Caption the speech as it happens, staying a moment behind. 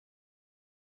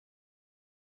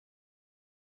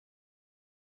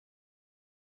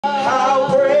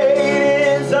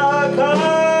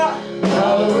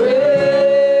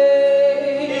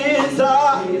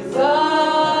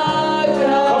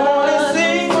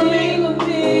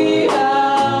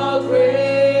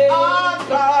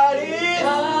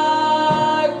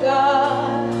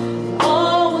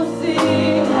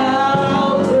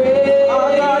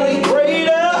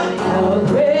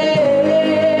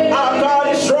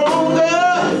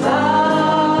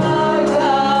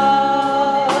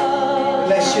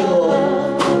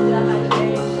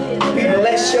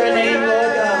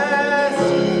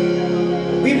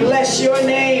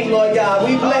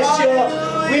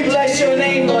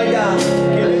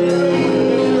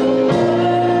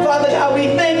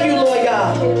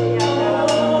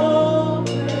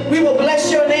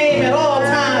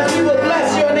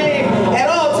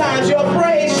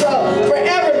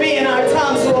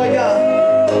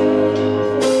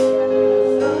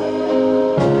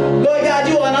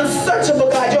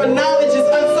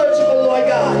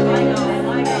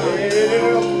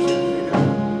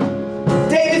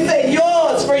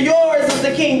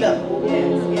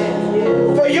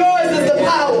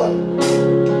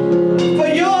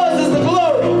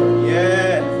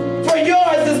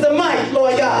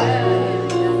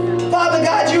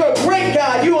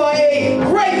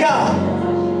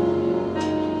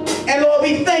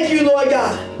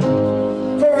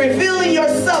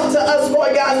us,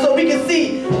 Lord God, so we can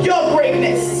see your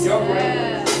greatness. Your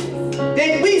greatness.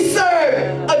 That we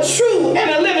serve a true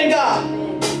and a living God.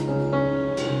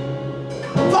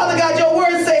 Father God, your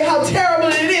words say how terrible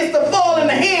it is to fall in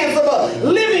the hands of a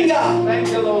living God. Thank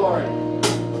you, Lord.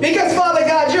 Because, Father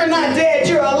God, you're not dead,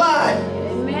 you're alive.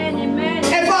 Amen, amen.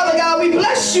 And, Father God, we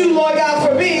bless you, Lord God,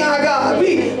 for being our God.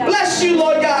 We bless you,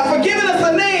 Lord God, for giving us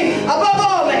a name above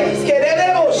all names.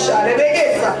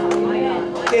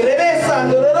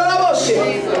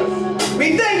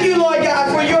 We thank you, Lord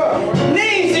God, for your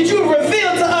names that you have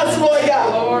revealed to us, Lord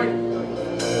God. Lord.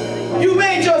 You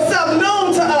made yourself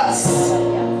known to us,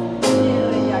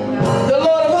 the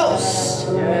Lord of hosts.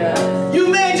 Yes. You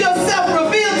made yourself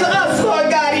revealed to us, Lord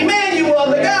God, Emmanuel,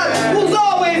 the God who's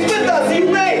always with us. You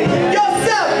made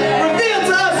yourself revealed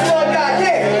to us, Lord God.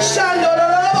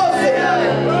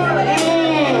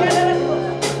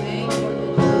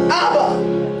 Abba,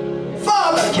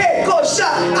 Father,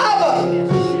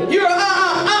 Abba, you're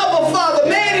Abba, Father,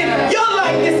 made in your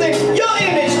likeness and your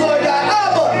image, Lord God.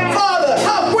 Abba, Father,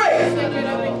 how great.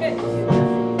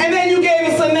 And then you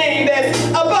gave us a name that's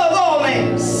above all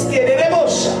names.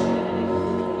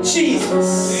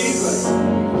 Jesus.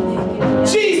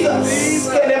 Jesus.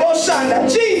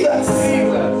 Jesus.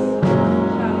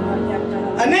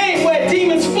 A name where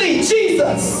demons flee.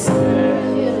 Jesus.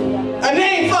 A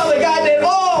name, Father God, that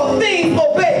all things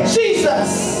obey.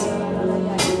 Jesus.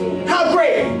 How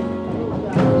great.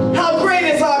 How great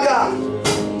is our God.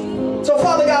 So,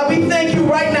 Father God, we thank you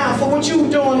right now for what you're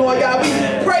doing, Lord God. We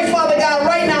pray, Father God,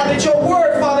 right now that your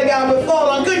word, Father God, will fall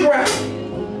on good ground.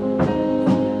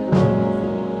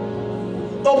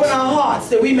 Open our hearts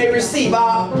that we may receive,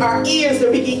 our ears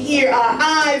that we can hear, our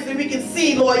eyes that we can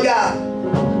see, Lord God.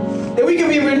 That we can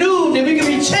be renewed, that we can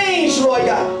be changed, Lord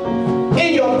God,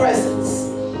 in your presence.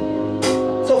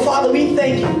 So, Father, we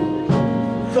thank you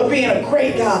for being a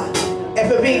great God and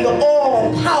for being the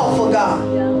all-powerful God.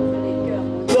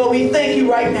 Lord, we thank you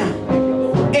right now.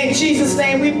 In Jesus'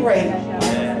 name we pray.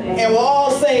 And we'll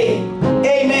all say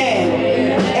amen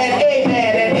and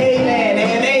amen and amen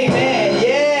and amen.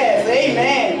 Yes,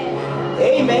 amen.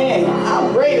 Amen. How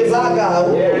great is our God.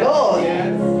 Oh, Lord.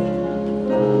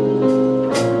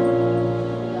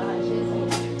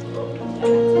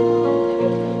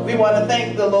 We want to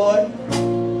thank the Lord.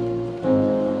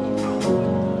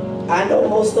 I know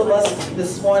most of us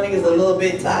this morning is a little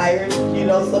bit tired. You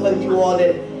know, some of you all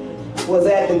that was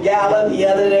at the gala the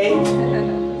other day.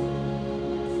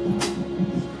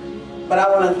 But I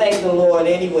want to thank the Lord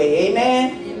anyway.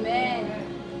 Amen? Amen.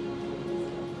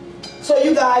 So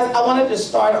you guys, I wanted to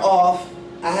start off.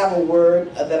 I have a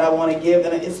word that I want to give.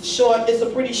 And it's short. It's a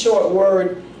pretty short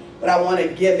word. But I want to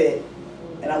give it.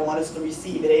 And I want us to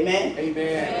receive it. Amen?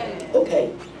 Amen.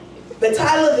 Okay. The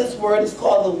title of this word is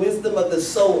called The Wisdom of the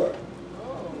Sower.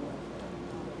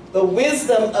 The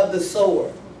Wisdom of the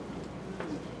Sower.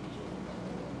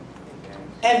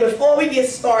 And before we get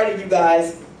started, you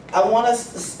guys, I want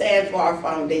us to stand for our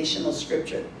foundational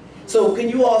scripture. So can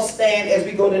you all stand as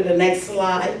we go to the next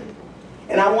slide?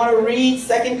 And I want to read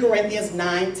 2 Corinthians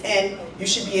 9:10. You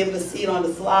should be able to see it on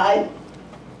the slide.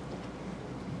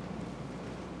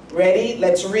 Ready?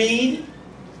 Let's read.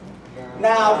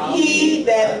 Now he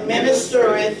that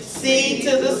ministereth seed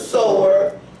to the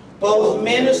sower, both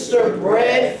minister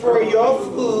bread for your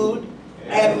food,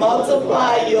 and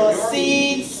multiply your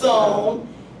seed sown,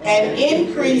 and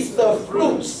increase the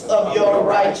fruits of your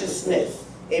righteousness.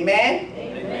 Amen?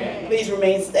 Amen. Please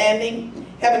remain standing.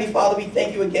 Heavenly Father, we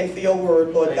thank you again for your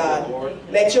word, Lord God.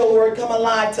 Let your word come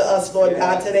alive to us, Lord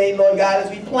God, today, Lord God,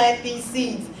 as we plant these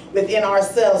seeds within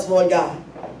ourselves, Lord God.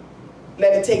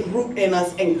 Let it take root in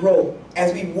us and grow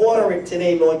as we water it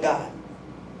today, Lord God.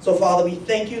 So, Father, we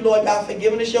thank you, Lord God, for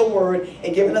giving us your word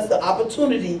and giving us the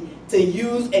opportunity to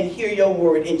use and hear your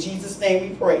word. In Jesus' name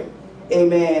we pray.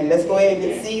 Amen. Let's go ahead and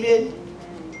get seated.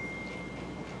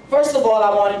 First of all,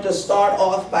 I wanted to start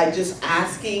off by just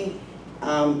asking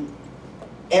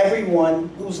everyone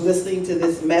who's listening to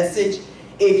this message,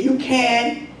 if you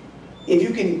have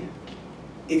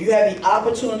the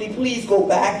opportunity, please go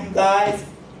back, you guys,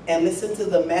 and listen to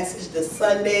the message, the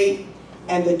Sunday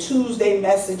and the Tuesday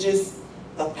messages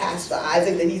of Pastor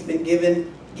Isaac that he's been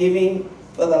giving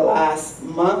for the last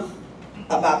month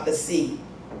about the seed.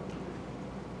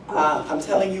 I'm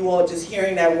telling you all, just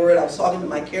hearing that word, I was talking to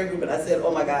my care group and I said,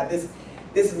 oh my God,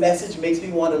 this message makes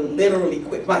me want to literally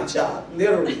quit my job,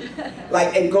 literally.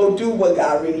 Like, and go do what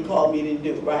God really called me to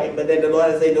do, right? But then the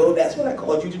Lord said, no, that's what I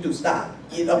called you to do, stop,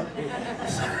 you know?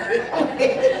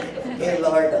 Okay,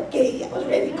 Lord, okay, I was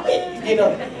ready to quit, you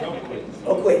know?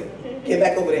 Oh, quit, get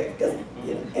back over there, 'cause,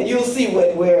 you know, and you'll see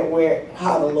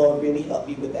how the Lord really helped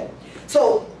me with that.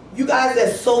 So, You guys,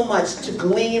 there's so much to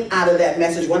glean out of that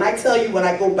message. When I tell you, when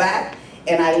I go back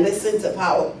and I listen to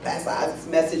Pastor Isaac's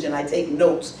message and I take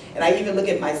notes, and I even look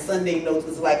at my Sunday notes,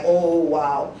 it's like, oh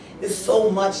wow, there's so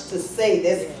much to say.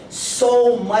 There's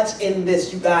so much in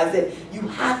this, you guys, that you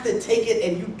have to take it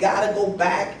and you gotta go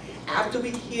back. After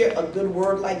we hear a good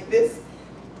word like this,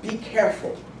 be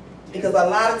careful. Because a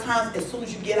lot of times, as soon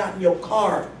as you get out in your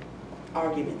car,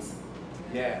 arguments.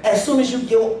 Yeah. As soon as you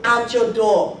go out your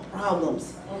door,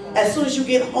 problems. As soon as you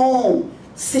get home,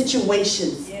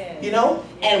 situations. You know?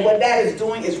 And what that is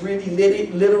doing is really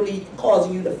literally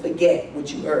causing you to forget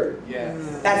what you heard.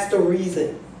 Yes. That's the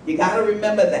reason. You got to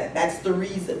remember that. That's the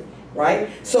reason. Right?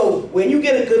 So when you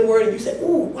get a good word and you say,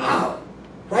 ooh, wow,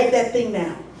 write that thing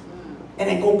down. And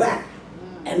then go back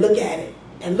and look at it.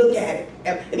 And look at it.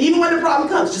 And even when the problem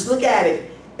comes, just look at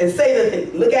it and say the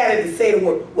thing. Look at it and say the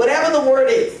word. Whatever the word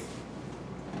is,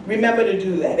 remember to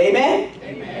do that. Amen?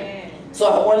 Amen. So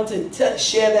I wanted to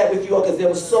share that with you all because there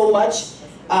was so much.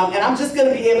 And I'm just going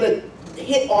to be able to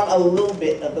hit on a little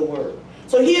bit of the word.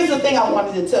 So here's the thing I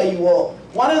wanted to tell you all.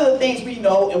 One of the things we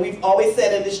know, and we've always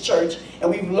said in this church,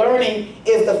 and we've learning,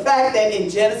 is the fact that in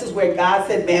Genesis where God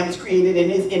said man was created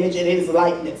in his image and his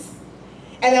likeness.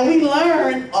 And then we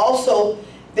learn also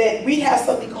that we have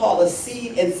something called a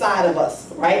seed inside of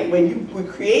us, right? When we're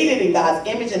created in God's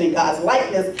image and in God's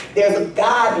likeness, there's a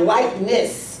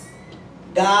God-likeness.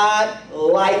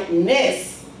 God-likeness.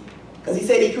 Because he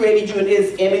said he created you in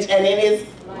his image and in his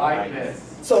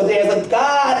Likeness. So there's a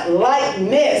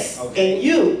God-likeness in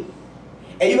you.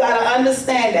 And you got to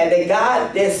understand that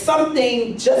God, there's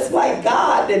something just like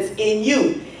God that's in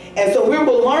you. And so we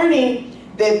were learning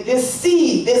that this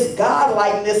seed, this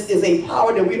God-likeness is a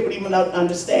power that we don't even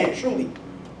understand truly.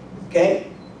 Okay?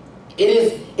 It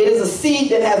is a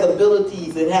seed that has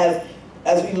abilities. It has,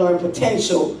 as we learn,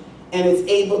 potential. And it's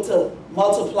able to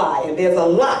multiply. And there's a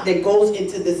lot that goes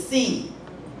into the seed.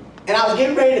 And I was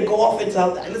getting ready to go off into,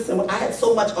 listen, I had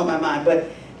so much on my mind, but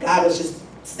God was just,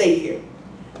 stay here.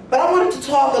 But I wanted to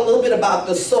talk a little bit about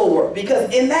the sower.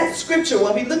 Because in that scripture,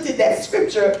 when we looked at that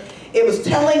scripture, it was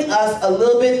telling us a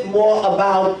little bit more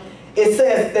about, it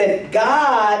says that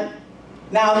God,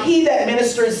 now he that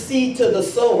ministers seed to the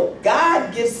sower.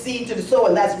 God gives seed to the sower,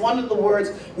 and that's one of the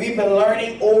words we've been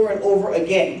learning over and over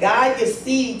again. God gives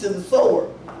seed to the sower.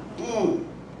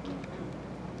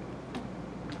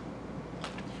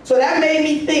 So that made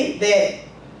me think that,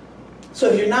 so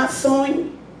if you're not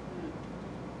sowing,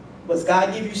 does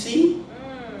God give you seed?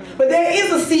 But there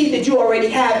is a seed that you already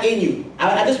have in you.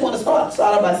 I just want to start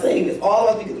off by saying this. All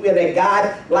of us, because we have that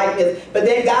God-likeness. But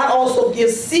then God also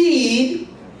gives seed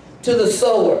to the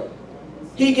sower.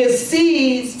 He gives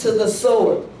seeds to the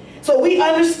sower. So we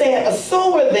understand a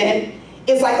sower then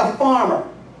is like a farmer.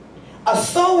 A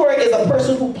sower is a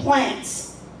person who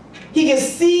plants. He gives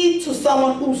seed to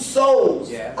someone who sows.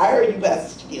 Yeah. I heard you,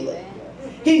 Pastor Sheila.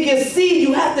 He gives seed.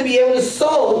 You have to be able to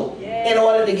sow in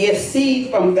order to get seed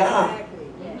from God.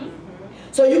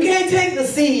 So you can't take the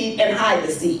seed and hide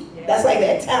the seed. That's like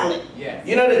that talent.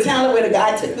 You know the talent where the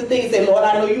guy took the thing and said, Lord,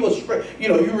 I know you were strict, you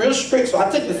know, you're real strict, so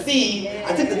I took the seed,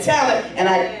 I took the talent,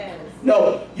 and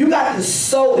no, you got to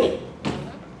sow it.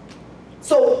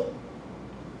 So,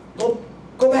 go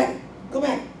back.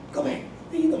 Where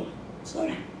you going? Slow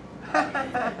down.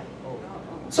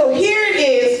 So here it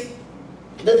is.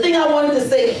 The thing I wanted to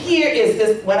say here is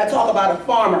this, when I talk about a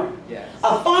farmer.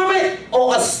 A farmer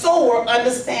or a sower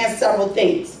understands several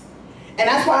things. And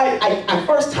that's why I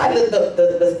first titled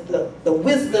the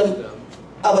wisdom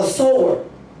of a sower.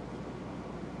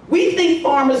 We think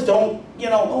farmers don't, you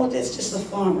know, oh, that's just a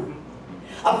farmer.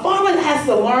 A farmer has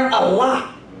to learn a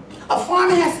lot. A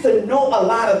farmer has to know a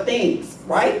lot of things,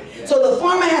 right? So the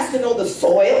farmer has to know the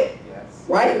soil,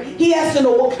 right? He has to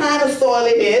know what kind of soil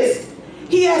it is.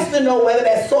 He has to know whether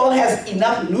that soil has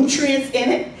enough nutrients in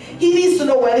it. He needs to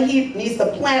know whether he needs to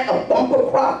plant a bumper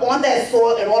crop on that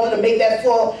soil in order to make that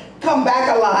soil come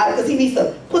back alive, because he needs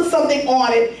to put something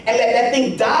on it and let that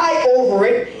thing die over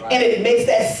it, and it makes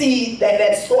that seed,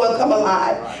 that soil come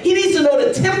alive. He needs to know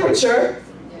the temperature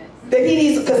that he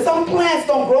needs, because some plants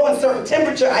don't grow in certain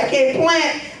temperature. I can't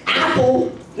plant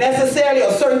apple necessarily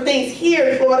or certain things here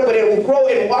in Florida, but it will grow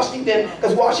in Washington,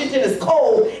 because Washington is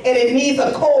cold and it needs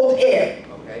a cold air,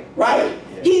 right?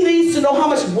 He needs to know how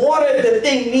much water the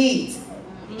thing needs.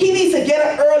 He needs to get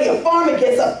up early. A farmer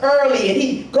gets up early and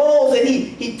he goes and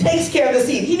he takes care of the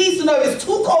seed. He needs to know if it's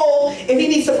too cold, if he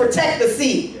needs to protect the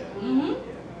seed.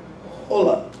 Hold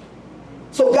up.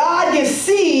 So God gives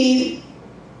seed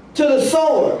to the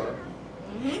sower.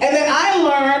 And then I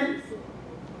learned,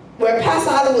 where Pastor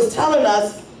Isaac was telling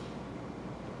us,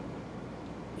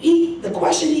 the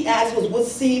question he asked was, what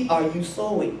seed are you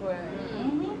sowing? Right.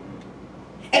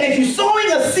 And if you're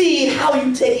sowing a seed, how are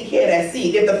you taking care of that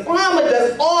seed? If the farmer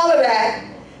does all of that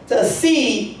to a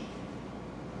seed,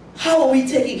 how are we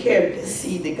taking care of this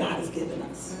seed that God has given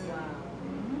us?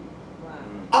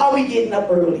 Are we getting up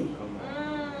early?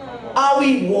 Are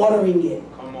we watering it?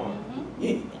 Come on.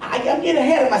 I'm getting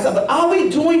ahead of myself, but are we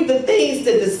doing the things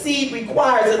that the seed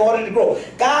requires in order to grow?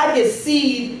 God gives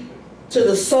seed to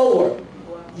the sower.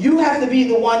 You have to be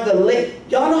the one to live.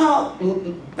 Y'all know how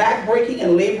backbreaking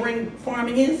and laboring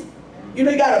farming is? You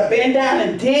know, you got to bend down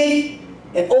and dig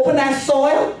and open that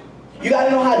soil. You got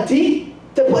to know how deep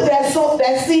to put that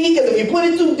seed, because if you put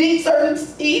it too deep, certain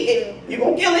seed, you're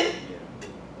going to kill it.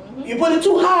 You put it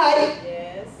too high,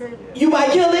 you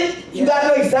might kill it. You got to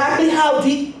know exactly how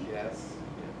deep.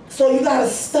 So you got to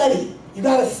study. You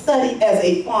got to study as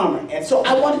a farmer. And so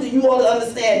I wanted you all to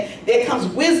understand there comes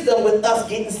wisdom with us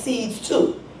getting seeds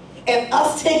too. And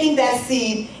us taking that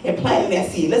seed and planting that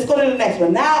seed. Let's go to the next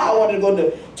one. Now I want to go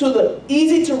to the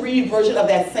easy to read version of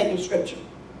that same scripture.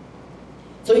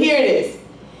 So here it is.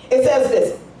 It says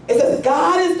this. It says,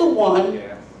 God is the one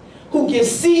who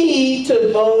gives seed to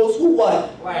those who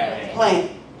what?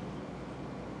 Plant.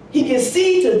 He gives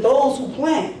seed to those who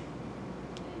plant.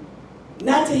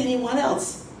 Not to anyone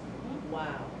else.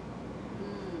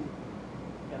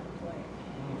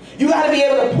 You got to be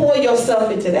able to pour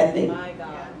yourself into that thing. My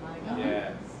God.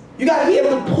 Yes. You got to be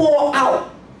able to pour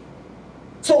out.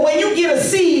 So when you get a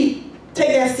seed, take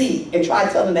that seed and try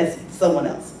telling that seed to someone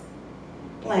else.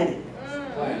 Plant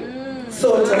it.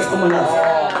 Sow it to someone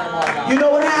else. You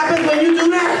know what happens when you do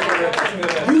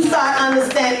that? You start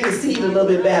understanding the seed a little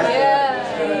bit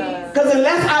better. Because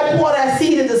unless I pour that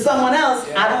seed into someone else,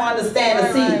 I don't understand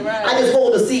the seed. I just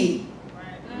hold the seed.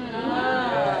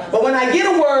 But when I get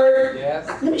a word,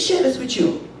 let me share this with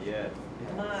you.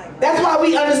 That's why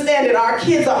we understand that our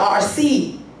kids are our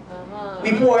seed.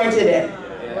 We pour into them.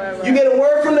 You get a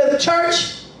word from the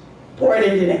church, pour it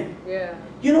into them.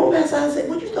 You know what Pastor I said?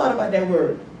 What you thought about that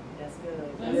word? That's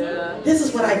good. This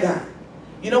is what I got.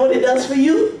 You know what it does for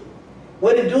you?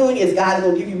 What it's doing is God is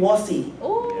going to give you more seed.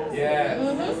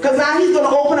 Because now he's going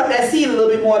to open up that seed a little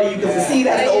bit more than you, because the seed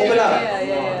has to open up.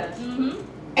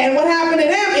 And what happened to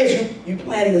them is you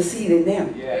planting a seed in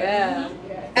them.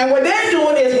 And what they're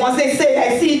doing is once they say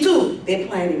that seed too, they're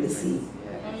planting the seed.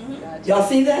 Y'all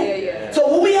see that? So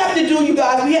what we have to do, you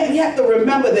guys, we have to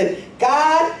remember that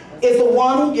God is the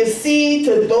one who gives seed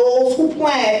to those who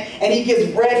plant, and he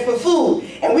gives bread for food.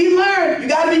 And we learn, you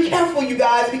got to be careful, you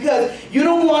guys, because you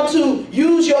don't want to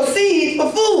use your seed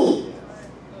for food.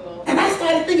 And I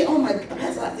started thinking, oh my God,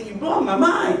 I think you blew my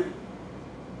mind.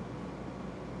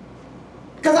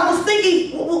 Because I was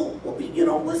thinking, well, you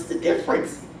know, what's the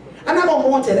difference? I'm not going to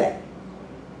go into that.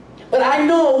 But I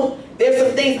know there's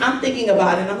some things I'm thinking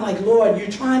about, and I'm like, Lord,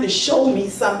 you're trying to show me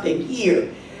something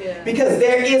here. Because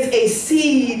there is a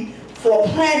seed for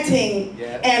planting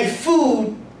and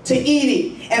food to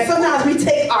eating. And sometimes we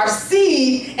take our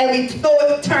seed and we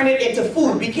turn it into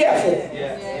food. Be careful.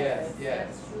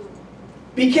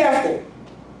 Be careful.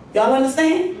 Y'all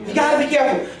understand? You got to be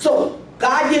careful. So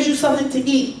God gives you something to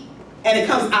eat, and it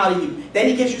comes out of you. Then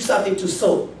he gives you something to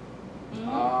sow.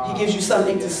 He gives you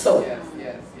something to sow.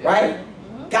 Right?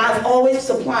 God's always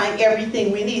supplying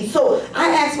everything we need. So I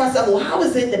asked myself, well, how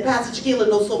is it that Pastor Chiquila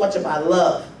knows so much about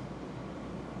love?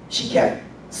 She kept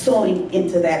sowing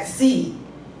into that seed.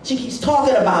 She keeps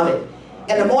talking about it.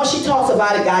 And the more she talks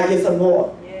about it, God gives her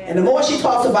more. And the more she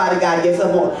talks about it, God gives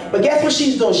her more. But guess what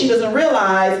she's doing? She doesn't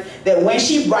realize that when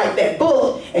she writes that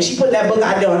book, and she put that book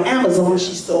out there on Amazon,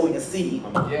 she's sowing a seed.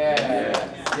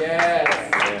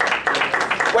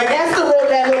 When Esther wrote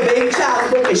that little baby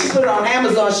child's book and she put it on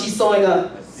Amazon, she's sowing a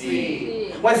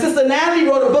seed. When Sister Natalie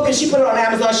wrote a book and she put it on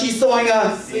Amazon, she's sowing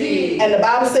a seed. And the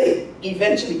Bible says,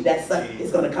 eventually that son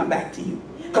is going to come back to you,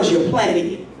 because you're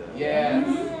planting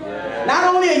it.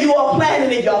 Not only are you all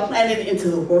planting it, y'all planting it into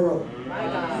the world.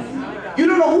 You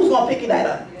don't know who's going to pick that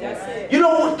up. You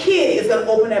don't know what kid is going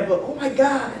to open that book. Oh my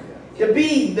God. The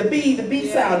B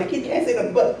sound. The kid can't say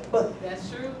that, but That's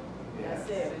true. That's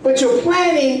it. but you're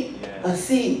planting a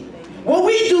seed. What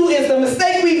we do is the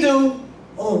mistake we do.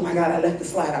 Oh my God, I left the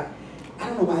slide out. I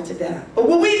don't know why I took that out. But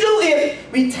what we do is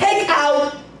we take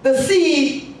out the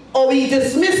seed, or we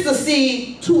dismiss the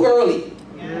seed too early.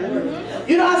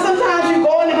 You know how sometimes you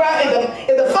go in the ground,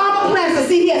 if the farmer plants the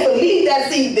seed, he has to leave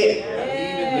that seed there.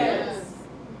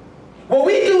 What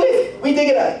we do is we dig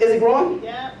it up. Is it growing?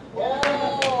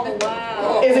 Oh,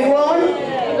 wow. Is it growing?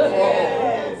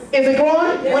 Is it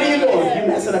growing? What are you doing? You're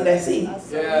messing up that seed.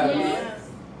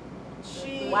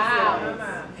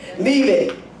 Wow. Leave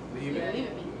it.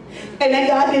 And then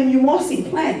God giving you more seed.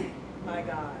 Plant. My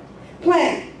God.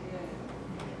 Plant.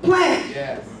 Plant.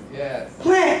 Yes. Yes.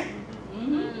 Plant.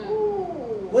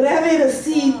 Whatever the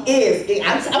seed is.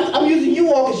 I'm using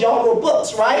you all because y'all wrote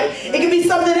books, right? It could be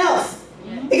something else.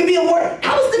 It could be a word.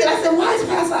 I was thinking, I said, why is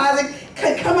Pastor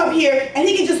Isaac come up here and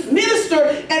he can just minister,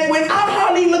 and when I'm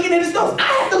hardly looking at his notes, I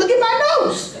have to look at my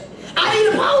notes. I need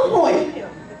a PowerPoint.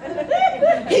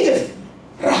 He just,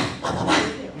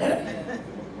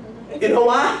 you know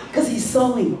why? Because he's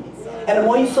sowing. And the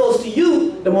more he sows to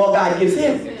you, the more God gives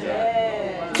him.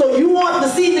 So you want the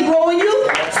seed to grow in you?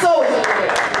 Sow it.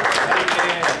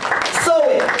 Sow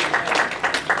it.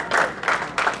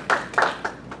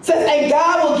 Says, and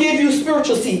God will give you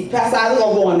spiritual seed. Pastor, I'm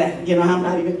going to go on that. You know, I'm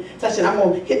not even touching. I'm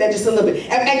going to hit that just a little bit.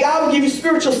 And God will give you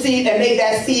spiritual seed and make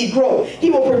that seed grow.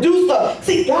 He will produce the...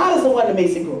 See, God is the one that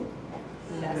makes it grow.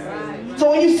 That's right.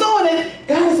 So when you're sowing it,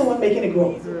 God is the one making it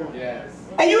grow. Yes.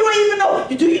 And you don't even know.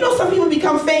 Do you know some people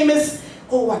become famous?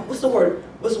 Oh, what's the word?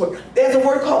 What's the word? There's a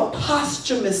word called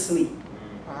posthumously.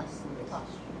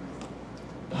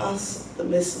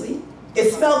 Posthumously.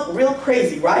 It's spelled real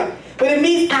crazy, right? But it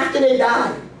means after they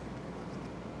die.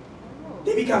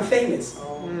 They become famous.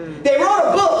 They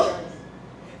wrote a book.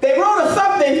 They wrote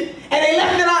something and they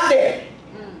left it out there.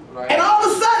 Right. And all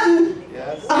of a sudden,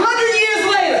 Yes. 100 years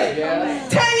later,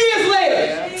 Yes. 10 years later,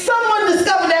 Yes. someone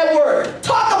discovered that word.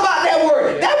 Talk about that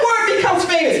word. Yes. That word becomes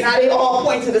famous. Now they all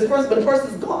point to this person, but the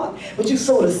person's gone. But you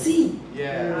sowed a seed.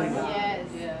 Yes.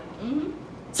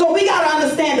 So we got to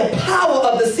understand the power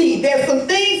of the seed. There's some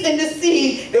things in this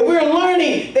seed that we're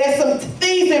learning. There's some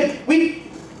things that we...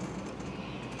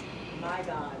 My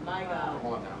God. My God.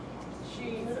 Come on now.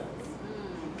 Jesus.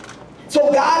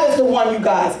 So God is the one, you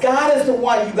guys. God is the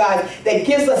one, you guys, that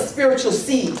gives us spiritual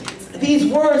seed.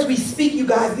 These words we speak, you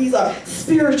guys, these are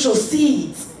spiritual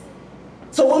seeds.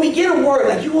 So when we get a word,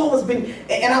 like you always been,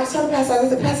 and I was telling Pastor Isaac, I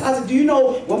said, Pastor Isaac, do you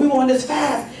know when we were on this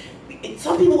fast,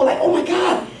 some people were like, oh my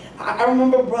God, I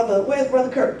remember where's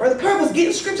Brother Kirk? Brother Kirk was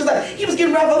getting scriptures, like he was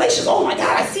getting revelations. Oh my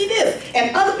God, I see this.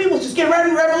 And other people was just getting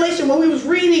revelation when we was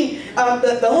reading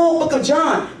the whole book of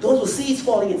John. Those were seeds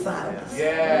falling inside of us.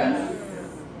 Yes.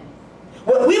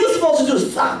 What we were supposed to do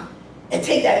is stop and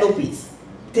take that little piece,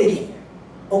 dig it,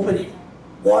 open it,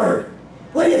 water it.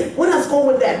 What is it? What else going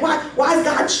with that? Why is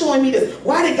God showing me this?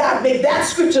 Why did God make that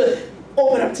scripture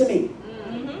open up to me?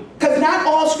 Because not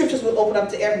all scriptures will open up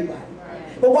to everybody.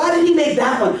 But why did he make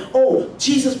that one? Oh,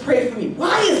 Jesus prayed for me.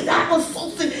 Why is that one so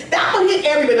sick? That one hit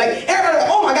everybody. Like everybody, like,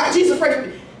 oh my God, Jesus prayed for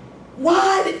me.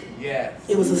 Why did... Yes.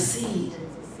 It was a seed.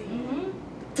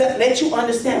 To let you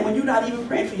understand when you're not even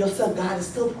praying for yourself, God is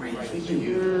still praying for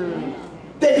you.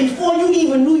 That before you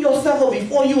even knew yourself or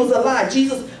before you was alive,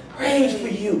 Jesus prayed for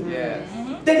you. Yes.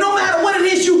 That no matter what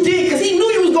it is you did, because he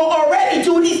knew you was going to already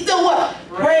do it, he still what?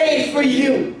 Prayed for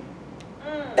you.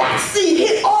 That seed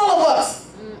hit all of us.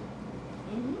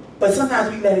 But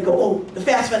sometimes we let it go. Oh, the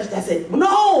fast finished, that's it.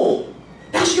 No!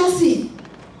 That's your seed.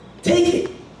 Take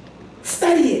it.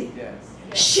 Study it. Yes.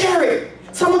 Share it.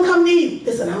 Someone come to you.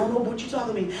 Listen, I don't know what you're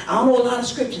talking to me. I don't know a lot of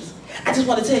scriptures. I just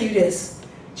want to tell you this.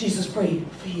 Jesus prayed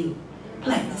for you.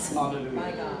 Plant the seed. Hallelujah.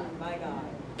 My God. My God.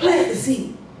 Plant the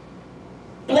seed.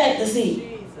 Plant the seed.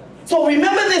 Jesus. So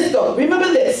remember this though. Remember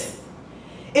this.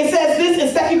 It says this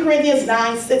in 2 Corinthians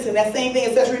 9:6, and that same thing.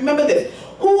 It says, remember this.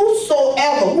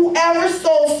 Whoever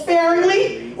sows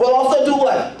sparingly will also do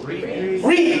what?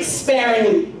 Reap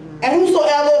sparingly. And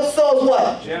whosoever sows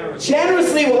what?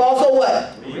 Generously will also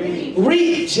what?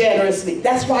 Reap generously.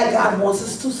 That's why God wants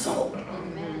us to sow.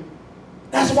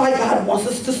 That's why God wants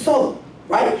us to sow.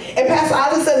 Right? And Pastor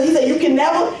Isaac said, he said, you can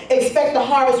never expect the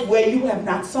harvest where you have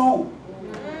not sown.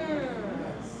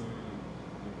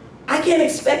 I can't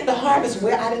expect the harvest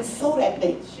where I didn't sow that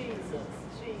thing. Jesus.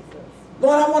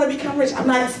 Lord, I want to become rich. I'm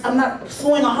not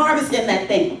sowing a harvest in that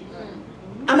thing.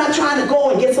 I'm not trying to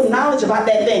go and get some knowledge about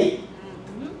that thing.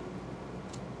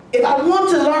 If I want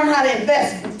to learn how to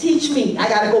invest, teach me. I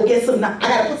got to go get some, I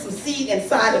got to put some seed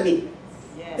inside of me.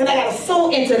 Then I got to sow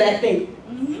into that thing.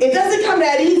 It doesn't come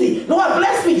that easy. Lord,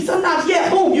 bless me. Sometimes, yeah,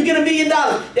 boom, you get $1 million.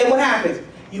 Then what happens?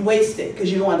 You waste it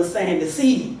because you don't understand the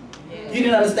seed. You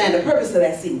didn't understand the purpose of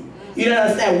that seed. You don't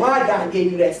understand why God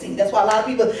gave you that seed. That's why a lot of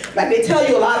people, like they tell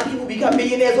you, a lot of people become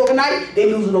millionaires overnight, they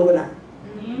lose it overnight.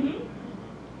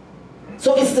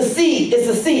 So it's the seed, it's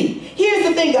the seed. Here's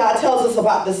the thing God tells us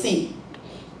about the seed.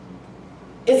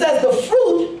 It says the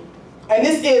fruit, and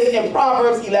this is in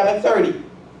Proverbs 11:30.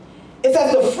 It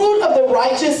says the fruit of the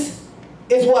righteous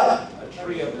is what? A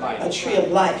tree of life. A tree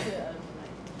of life.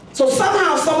 So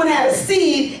somehow someone had a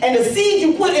seed, and the seed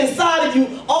you put inside of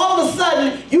you, all of a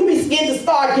sudden, you begin to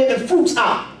start getting fruits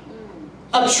out.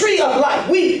 A tree of life.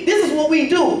 This is what we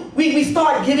do. We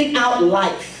start giving out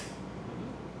life.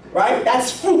 Right?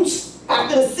 That's fruits.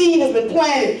 After the seed has been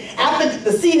planted, after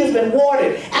the seed has been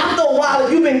watered, after a while,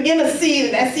 if you've been in a seed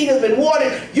and that seed has been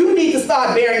watered, you need to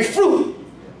start bearing fruit.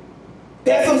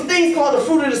 There's some things called the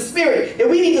fruit of the Spirit that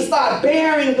we need to start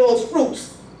bearing those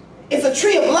fruits. It's a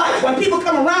tree of life. When people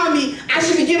come around me, I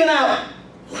should be giving out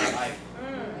life.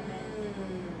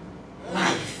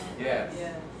 Life. Yes.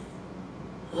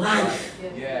 Life.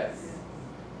 Yes.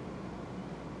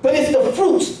 But it's the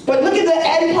fruits. But look at the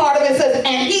end part of it. It says,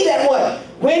 and he that what?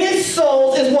 When it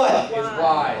sows is what? Is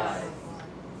wise.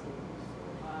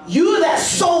 You that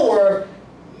sower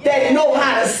that know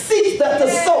how to seek the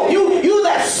sow. You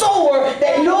that sower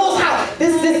that knows how.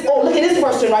 Oh, look at this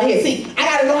person right here. See, I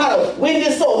got to know how to win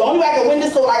this soul. The only way I can win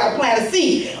this soul, I got to plant a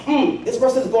seed. This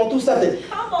person is going through something. Is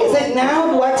it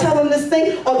now? Do I tell them this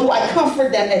thing? Or do I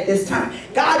comfort them at this time?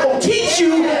 God will teach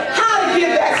you how to give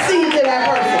that seed to that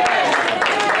person.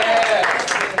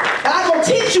 God will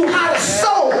teach you how to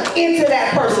sow into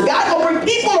that person. God will bring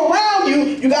people around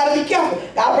you. You got to be careful.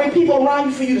 God will bring people around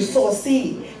you for you to sow a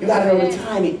seed. You got to know the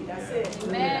timing. That's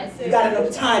it. You got to know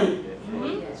the timing.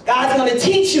 God's going to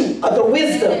teach you of the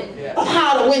wisdom of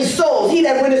how to win souls. He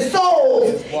that winneth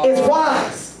souls is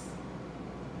wise.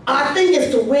 Our thing is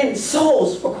to win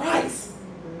souls for Christ.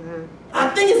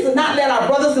 Our thing is to not let our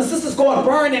brothers and sisters go and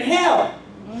burn in hell.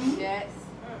 Yes.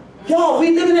 Y'all, we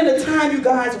living in a time, you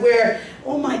guys, where,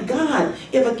 oh my God,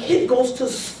 if a kid goes to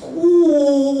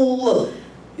school,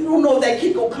 you don't know if that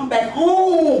kid gonna come back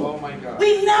home. Oh my God.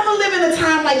 We never live in a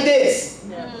time like this.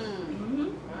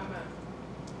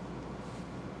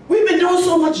 We've been doing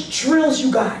so much drills,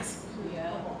 you guys.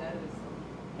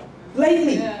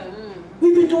 Lately,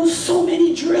 we've been doing so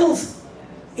many drills.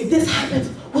 If this happens,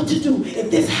 what to do? If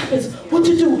this happens, what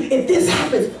to do? If this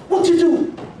happens, what to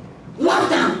do?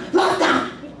 Lockdown,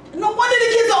 lockdown. No wonder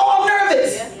the kids are all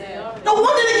nervous. No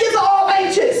wonder the kids are all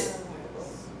anxious.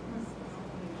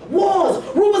 Wars,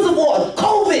 rumors of wars,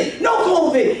 COVID, no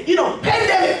COVID,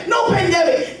 pandemic, no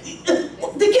pandemic.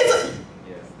 The kids are...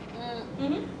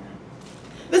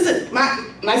 Listen,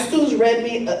 my students read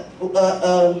me,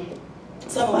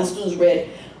 some of my students read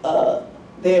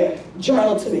their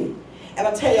journal to me. And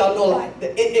I'll tell y'all no lie,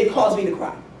 it caused me to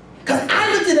cry. Because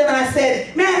I looked at them and I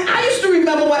said, man, I used to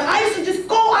remember when I used to just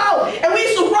go out and we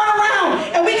used to run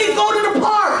around and we could go to the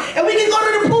park and we could go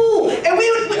to the pool and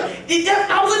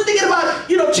I wasn't thinking about,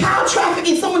 child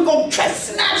trafficking, someone going to try to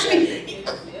snatch me.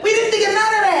 We didn't think of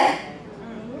none of that.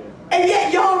 And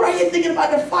yet y'all right here thinking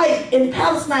about the fight in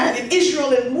Palestine and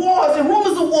Israel and wars and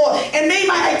rumors of war and they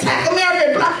might attack America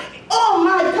and blah. Oh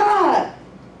my God.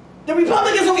 The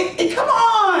Republicans, come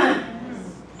on.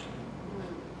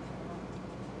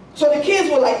 So the kids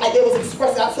were like, they was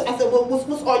expressing, I said, well,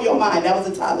 what's on your mind? That was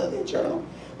the title of their journal.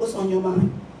 What's on your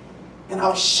mind? And I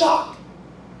was shocked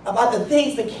about the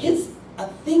things the kids are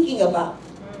thinking about.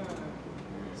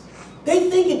 They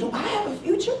thinking, do I have a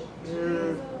future?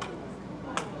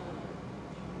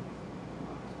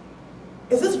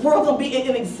 Is this world going to be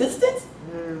in existence?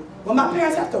 Will my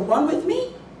parents have to run with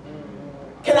me?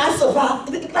 Can I survive?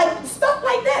 Like, stuff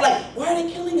like that. Like, why are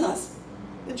they killing us?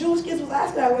 The Jewish kids was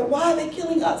asking, why are they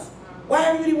killing us? Why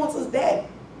everybody wants us dead?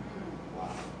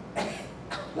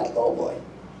 Like, oh boy.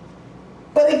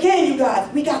 But again, you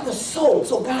guys, we got to sow.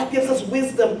 So God gives us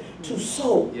wisdom to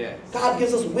sow. Yes. God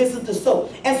gives us wisdom to sow.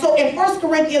 And so in 1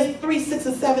 Corinthians 3, 6,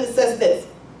 and 7, it says this.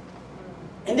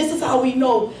 And this is how we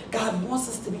know God wants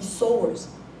us to be sowers.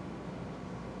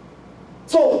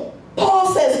 So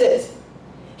Paul says this.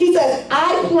 He says,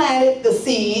 I planted the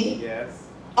seed. Yes.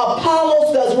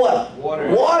 Apollos does what?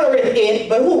 Watereth it.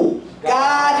 But who?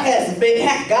 God has been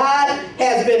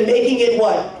making it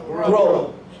what?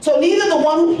 Grow. So neither the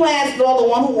one who plants nor the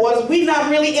one who waters, we're not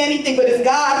really anything, but it's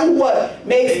God who what?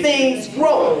 Makes things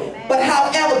grow. But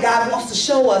however, God wants to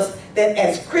show us that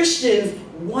as Christians,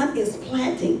 one is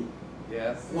planting.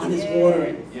 Yes. One is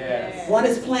watering. Yes. One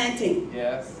is planting.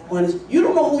 Yes. You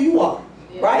don't know who you are.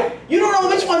 Right? You don't know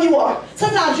which one you are.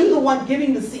 Sometimes you're the one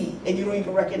giving the seed and you don't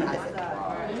even recognize it.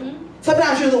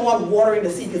 Sometimes you're the one watering the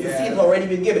seed because the seed has already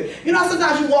been given. You know,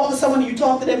 sometimes you walk to someone and you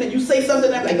talk to them and you say something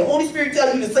to them, like the Holy Spirit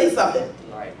tells you to say something.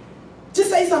 Right.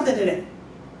 Just say something to them.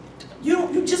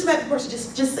 You just met the person,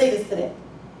 just say this to them.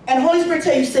 And the Holy Spirit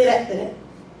tells you say that to them.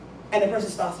 And the person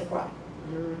starts to cry.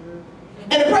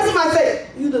 And the person might say,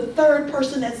 you're the third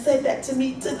person that said that to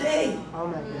me today. Oh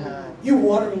my God. You're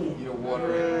watering it. You're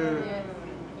watering.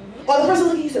 Or the person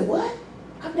looking at you and say, what?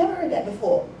 I've never heard that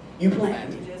before. You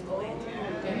planted it.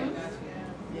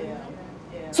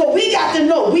 So we got to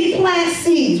know, we plant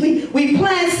seeds. We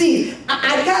plant seeds.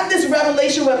 I got this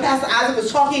revelation when Pastor Isaac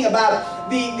was talking about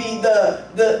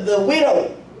the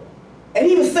widow. And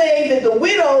he was saying that the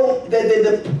widow,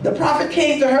 the prophet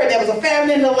came to her, there was a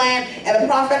famine in the land, and the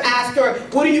prophet asked her,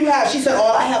 what do you have? She said,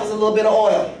 all I have is a little bit of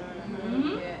oil.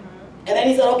 And then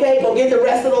he said, okay, go get the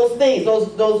rest of those things,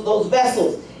 those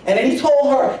vessels. And then he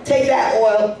told her, take that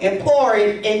oil and pour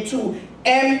it into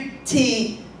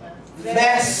empty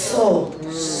vessels.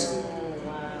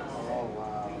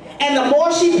 And the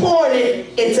more she poured it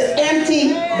into empty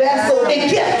vessels,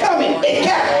 it kept coming, it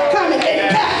kept coming,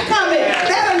 it kept coming.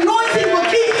 That anointing will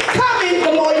keep coming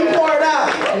the more you pour it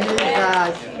out.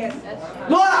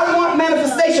 Lord, I want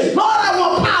manifestation. Lord, I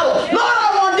want power. Lord,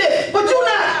 I want this. But you're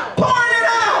not pouring it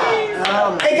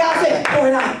out. And God said, pour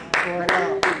it out. Pour it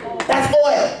out. That's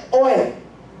oil,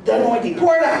 the anointing.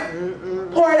 Pour it out.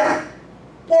 Pour it out.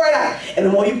 Pour it out. And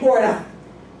the more you pour it out,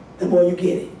 the more you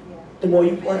get it. The more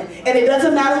you pour it out. And it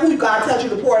doesn't matter who God tells you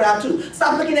to pour it out to.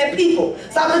 Stop looking at people.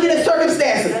 Stop looking at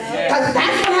circumstances. Because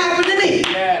that's what happened to me.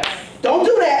 Yes. Don't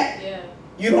do that. Yeah.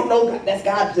 You don't know God. That's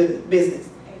God's business.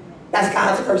 That's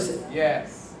God's person.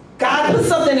 Yes. God put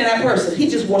something in that person. He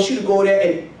just wants you to go there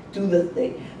and do the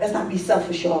thing. Let's not be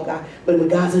selfish, y'all, God. But with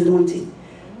God's anointing,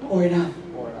 pour it out.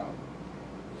 Pour it out.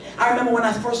 I remember when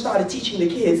I first started teaching the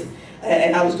kids,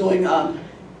 and I was doing a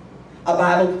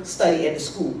Bible study at the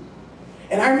school.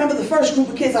 And I remember the first group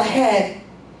of kids I had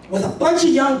was a bunch of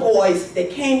young boys that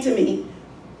came to me,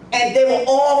 and they were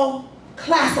all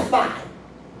classified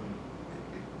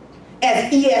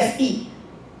as ESE.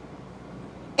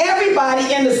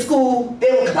 Everybody in the school,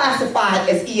 they were classified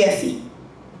as ESE.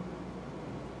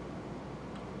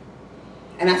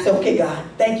 And I said, okay, God,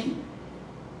 thank you.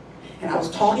 And I was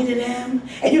talking to them,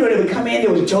 and you know, they would come in,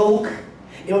 they would joke,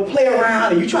 they would play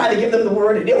around, and you try to give them the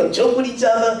word, and they would joke with each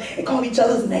other and call each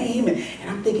other's name, and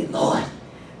I'm thinking, Lord,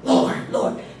 Lord,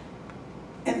 Lord.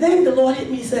 And then the Lord hit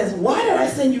me and says, why did I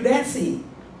send you that seed?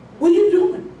 What are you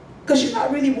doing? Because you're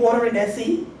not really watering that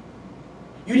seed.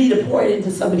 You need to pour it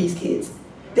into some of these kids.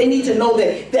 They need to know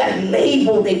that that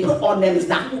label they put on them is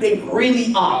not who they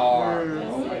really are.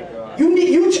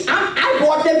 I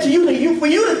brought them to you for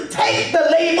you to take the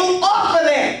label off of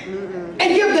them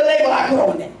and give the label I put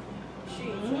on them.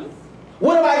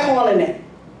 What am I calling them?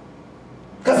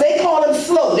 Because they call them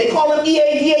slow. They call them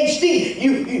EADHD.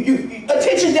 You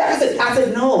attention deficit. I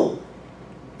said, no.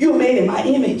 You're made in my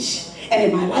image and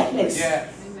in my likeness. Yes.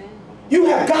 You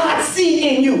have God's seed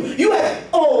in you. You have,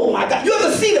 oh my God, you have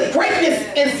the seed of greatness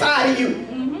inside of you.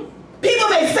 People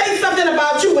may say something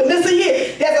about you, but listen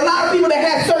here, there's a lot of people that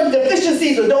have certain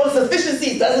deficiencies, or those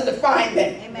deficiencies doesn't define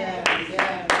them. Amen.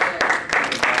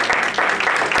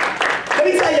 Let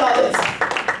me tell y'all this.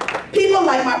 People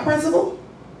like my principal,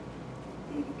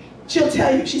 she'll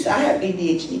tell you, she said, I have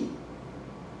ADHD.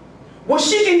 What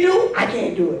she can do, I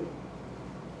can't do it.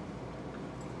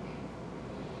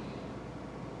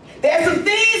 There's some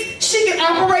things she can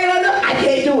operate under, I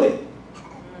can't do it.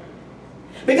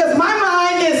 Because my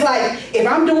mind is like, if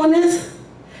I'm doing this,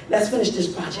 let's finish this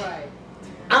project. Right.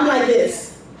 I'm like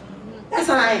this. That's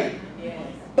how I am. Yes.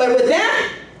 But with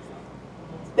them,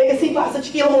 they can see Pastor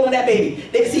Chiquilla holding that baby.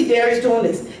 They can see Darius doing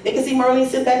this. They can see Merlene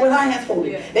sitting back with her hands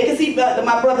folded. Yeah. They can see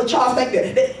my brother Charles back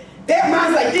there. Their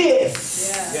mind's like this.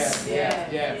 Yes. Yes.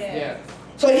 Yes. Yes.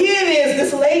 So here it is,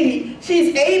 this lady,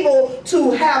 she's able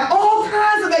to have all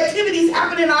kinds of activities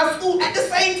happening in our school at the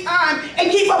same time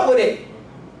and keep up with it.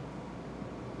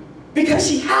 Because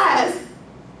she has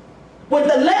what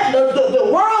the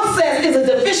world says is a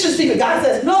deficiency, but God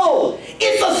says, no,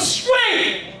 it's a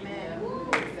strength. Amen.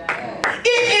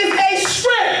 It is a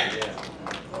strength.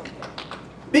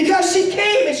 Because she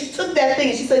came and she took that thing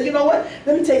and she said, you know what?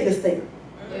 Let me take this thing.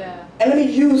 And let me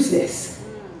use this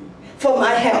for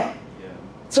my help.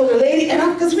 So the lady,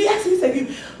 and because we asked him, we said,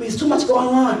 there's too much going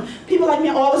on. People like me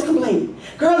are always complaining.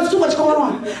 Girl, there's too much going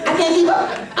on. I can't keep up.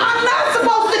 I'm not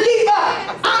supposed to keep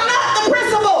up. I'm not the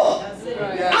principal.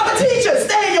 Right. I'm a teacher.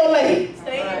 Stay in your lane.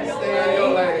 Stay in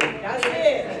your lane. That's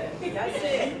it. That's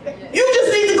it. You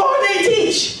just need to go in there and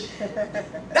teach.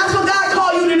 That's what God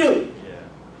called you to do.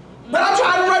 But I'm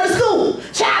trying to run the school.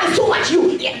 Child, it's too much.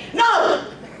 No.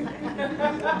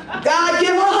 God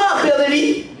give her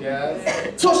ability,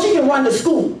 so she can run the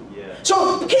school.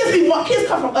 So kids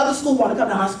come from other schools, want to come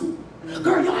to our school.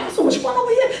 Girl, y'all have so much fun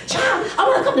over here. Child, I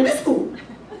want to come to this school.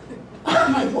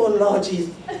 I'm like, oh Lord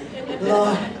Jesus,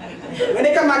 Lord. When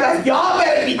they come to my class, y'all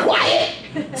better be quiet.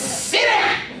 Sit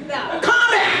down.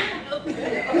 Calm down.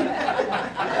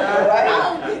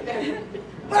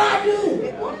 But I do.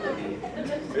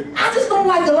 I just don't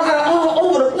like a lot of all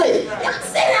over the place. Y'all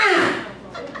sit down.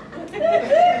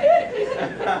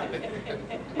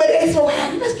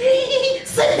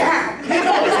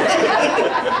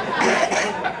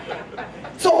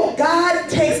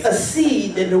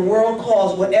 that the world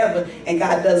calls whatever, and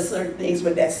God does certain things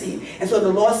with that seed. And so the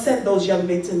Lord sent those young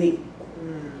men to me.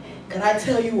 Can I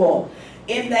tell you all,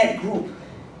 in that group,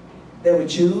 there were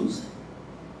Jews,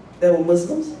 there were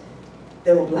Muslims,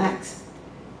 there were blacks,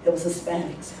 there was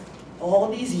Hispanics. All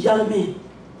these young men,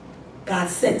 God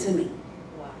sent to me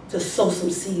to sow some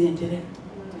seed into them.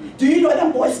 Do you know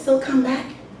them boys still come back?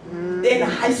 They're in the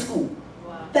high school.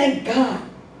 Thank God.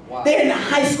 They're in the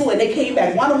high school and they came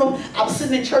back. One of them, I was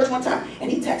sitting in church one time and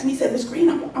he texted me, he said, Miss Green,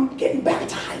 I'm getting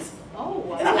baptized. Oh,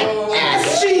 wow. And I'm like,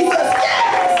 yes, Jesus,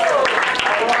 yes!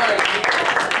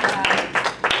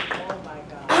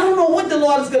 I don't know what the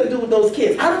Lord is going to do with those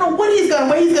kids. I don't know what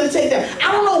where he's going to take them.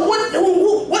 I don't know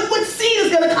what seed is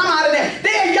going to come out of them.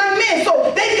 They're young men,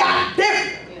 so they got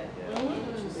their...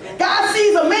 God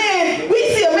sees a man, we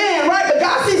see a man, right? But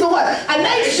God sees a what? A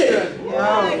nation.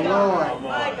 Oh,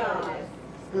 my God.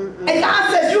 And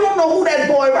God says, you don't know who that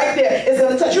boy right there is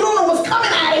going to touch. You don't know what's coming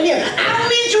out of him. I don't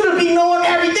need you to be knowing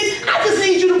everything. I just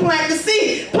need you to plant the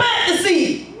seed. Plant the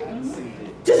seed.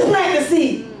 Just plant the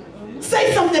seed.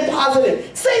 Say something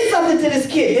positive. Say something to this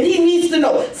kid that he needs to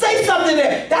know. Say something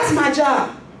there. That's my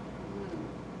job.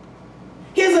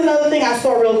 Here's another thing I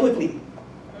saw real quickly.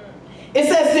 It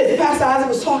says this. Pastor Isaac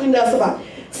was talking to us about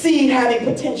seed having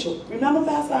potential. Remember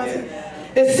Pastor Isaac? Yeah.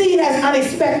 The seed has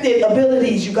unexpected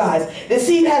abilities, you guys. The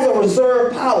seed has a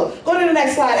reserve power. Go to the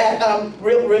next slide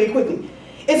really quickly.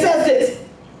 It says this.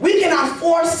 We cannot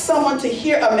force someone to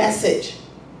hear a message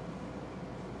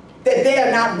that they are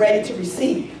not ready to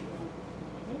receive.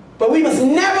 But we must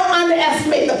never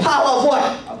underestimate the power of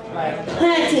what?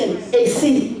 Planting a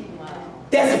seed.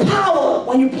 There's power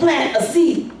when you plant a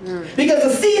seed. Because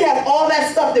the seed has all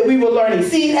that stuff that we were learning.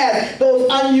 Seed has those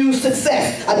unused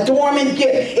success, a dormant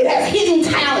gift. It has hidden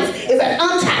talents. It's that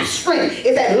untapped strength.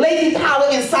 It's that latent power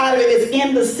inside of it. It's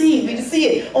in the seed. We just see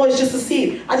it. Oh, it's just a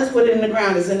seed. I just put it in the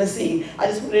ground. It's in the seed. I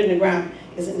just put it in the ground.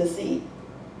 It's in the seed.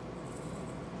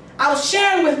 I was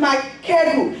sharing with my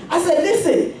care group. I said,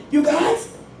 listen, you guys.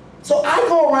 So I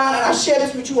go around and I share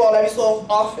this with you all every so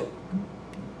often.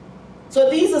 So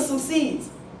these are some seeds.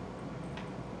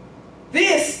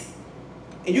 This,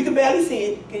 and you can barely see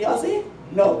it. Can y'all see it?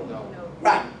 No. No.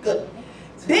 Right, good.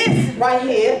 This right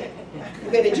here,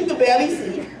 okay, that you can barely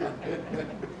see.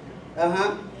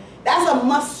 That's a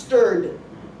mustard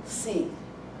seed.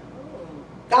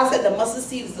 God said the mustard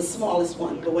seed is the smallest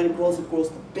one, but when it grows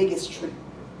the biggest tree.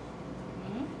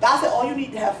 God said all you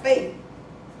need to have faith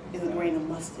is a grain of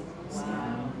mustard.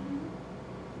 Wow.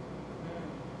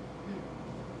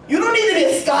 You don't need to be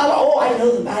a scholar. Oh, I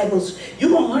know the Bible.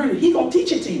 You're going to learn it. He's going to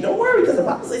teach it to you. Don't worry, because the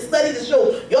Bible says study to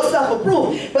show yourself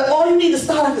approved. But all you need to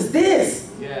start off is this.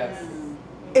 Yes.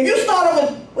 If you start off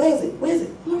with, where is it? Where is it?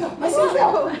 Oh my God, my seed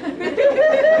fell. It's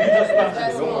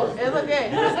okay.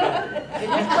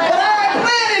 But I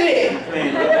planted it.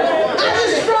 I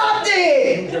just dropped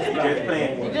it. You just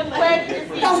planted it.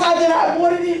 That's why did I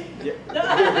water it?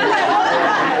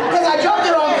 Because I dropped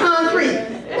it on concrete.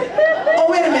 Oh,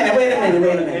 wait a minute.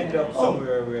 Oh,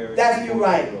 that's you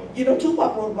right. You know,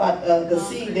 Tupac wrote about the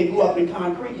seed that grew up in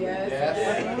concrete. Yes.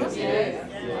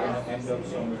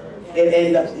 It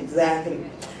ended up, exactly.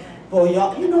 Boy,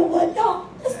 y'all, you know what, y'all?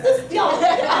 Y'all,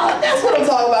 that's what I'm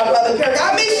talking about, Brother Kirk.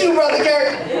 I miss you, Brother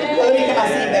Kirk. Well, let me get my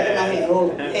seed back in my hand.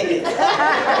 Hold on.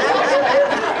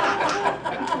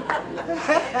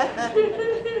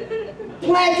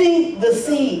 Planting the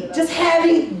seed, just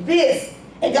having this.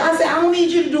 And God said, I don't need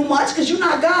you to do much because you're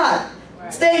not God.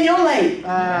 Stay in your lane.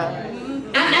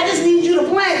 I just need you to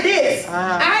plant this.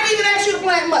 I didn't even ask you to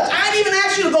plant much. I didn't even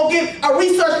ask you to go get a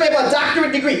research paper, a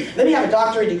doctorate degree. Let me have a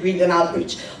doctorate degree, then I'll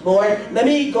preach. Lord, let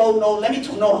me know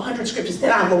 100 scriptures,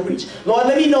 then I'll go preach. Lord,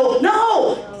 let me know.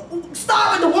 No!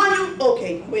 Start with the one you...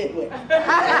 Okay, wait. I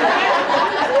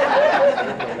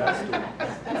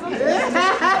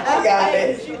got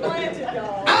it.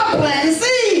 I'm planting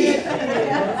seed.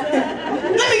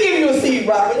 Let me give you a seed,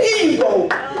 Robert. Here you go.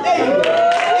 There you go.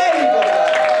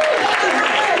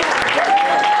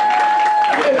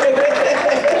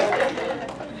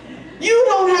 You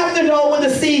don't have to know what the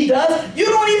seed does. You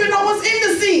don't even know what's in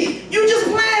the seed. You just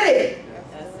plant it.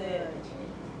 That's it.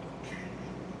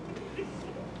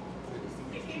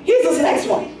 Here's this next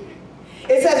one.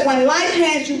 It says, when life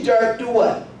hands you dirt, do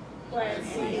what? Plant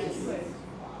seeds.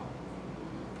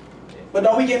 But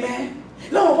don't we get mad?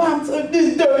 Lord, why am I so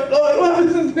this dirt? Lord, why am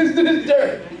I this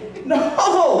dirt?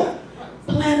 No.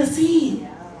 Plant a seed.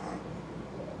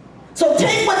 So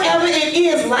take whatever it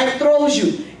is life throws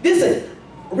you. Listen,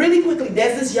 really quickly,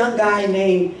 there's this young guy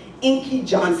named Inky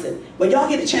Johnson. When y'all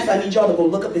get a chance, I need y'all to go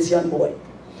look up this young boy.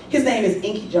 His name is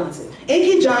Inky Johnson.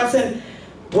 Inky Johnson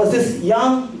was this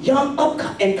young up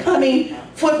and coming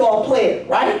football player,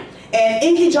 right? And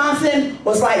Inky Johnson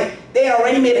was like, they had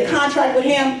already made a contract with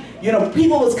him. You know,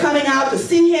 people was coming out to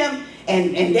see him,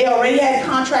 and they already had a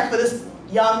contract for this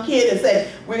young kid and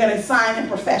said, we're going to sign him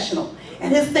professional.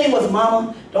 And his thing was,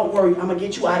 Mama, don't worry, I'm going to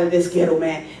get you out of this ghetto,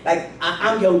 man. Like,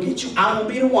 I'm going to get you, I'm going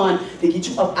to be the one to get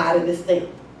you up out of this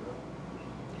thing.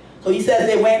 So he says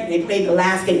they went, they played the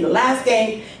last game. The last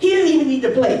game, he didn't even need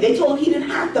to play. They told him he didn't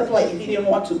have to play if he didn't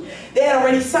want to. They had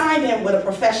already signed him with a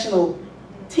professional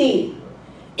team.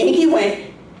 Inky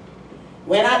went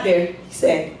out there, he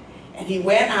said, and he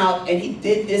went out and he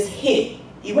did this hit.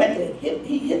 He went to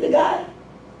he hit the guy.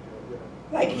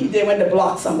 Like he went to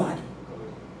block somebody.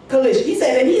 Collision. He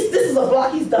said, and this is a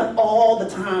block he's done all the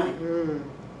time.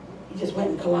 He just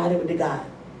went and collided with the guy.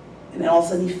 And then all of a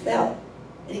sudden he fell.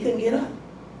 And he couldn't get up.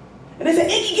 And they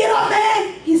said, Inky, get up,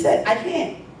 man. He said, I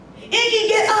can't. Inky,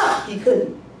 get up. He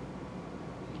couldn't.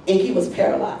 Inky was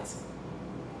paralyzed.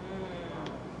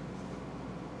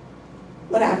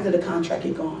 What happened to the contract?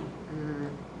 He gone.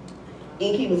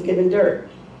 Inky was given dirt.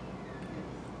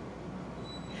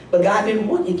 But God didn't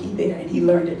want Inky there, and he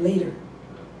learned it later.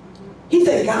 He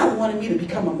said, God wanted me to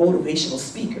become a motivational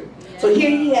speaker. So here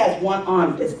he has one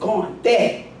arm that's gone,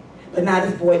 dead. But now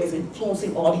this boy is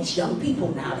influencing all these young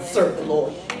people now to serve the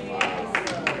Lord.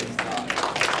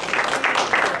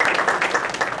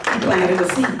 He planted a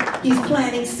seed. He's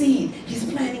planting seed.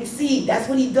 He's planting seed. That's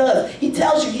what he does. He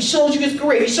tells you, he shows you his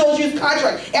career, he shows you his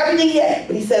contract, everything he had.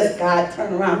 But he says, God,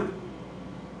 turn around.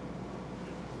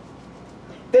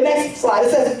 The next slide,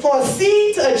 it says, for a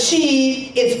seed to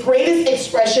achieve its greatest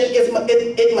expression,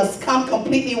 it must come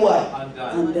completely what?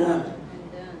 Undone.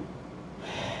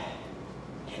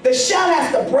 The shell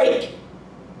has to break.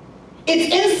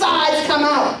 Its insides come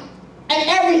out, and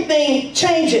everything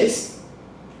changes.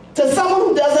 To someone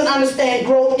who doesn't understand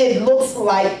growth, it looks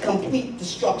like complete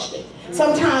destruction.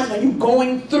 Sometimes when you're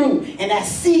going through and that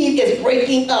seed is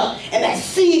breaking up and that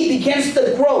seed begins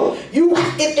to grow,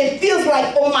 it feels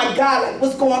like, oh my God, like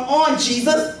what's going on,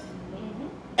 Jesus?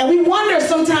 And we wonder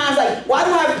sometimes, like, why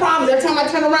do I have problems? Every time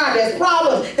I turn around, there's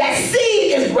problems. That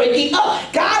seed is breaking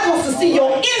up. God wants to see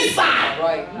your inside.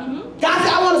 Right. God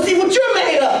said, I want to see what you're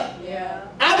made of. Yeah.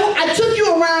 I took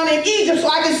you around in Egypt so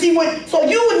I could see what, so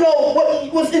you would know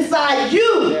what was inside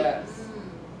you. Yes.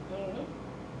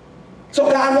 So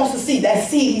God wants to see that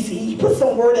seed. He put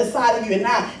some word inside of you, and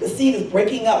now the seed is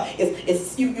breaking up.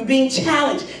 You're being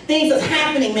challenged. Things is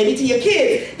happening maybe to your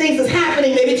kids. Things is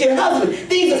happening maybe to your husband.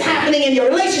 Things is happening in your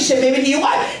relationship maybe to your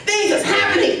wife. Things is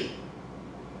happening.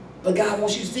 But God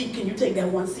wants you to see, can you take that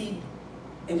one seed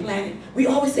and plant it? We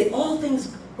always say all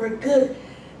things work good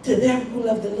to them who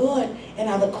love the Lord and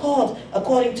are the called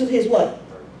according to his what?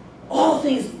 All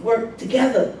things work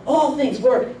together. All things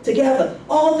work together.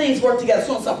 All things work together.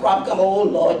 So some problem come, oh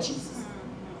Lord Jesus.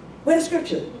 Where's the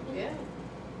scripture? Yeah.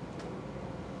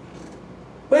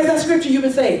 Where's that scripture you've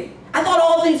been saying? I thought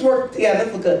all things work together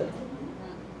for good.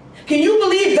 Can you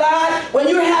believe God when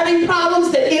you're having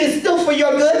problems that it is still for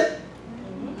your good?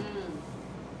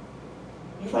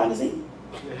 You found the seed?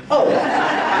 Oh.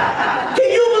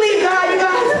 Can you believe God, you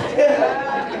guys?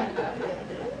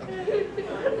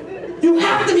 You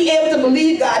have to be able to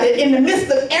believe God that in the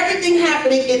midst of everything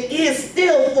happening, it is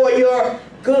still for your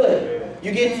good.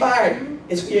 You're getting fired.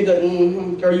 It's for your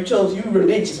good. Girl, you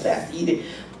religious, Pastor Edith.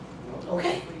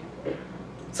 Okay.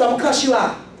 Someone cuss you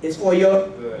out. It's for your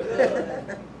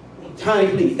good.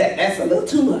 Honey, please. That's a little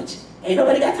too much. Ain't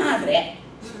nobody got time for that.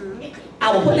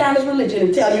 I will put down this religion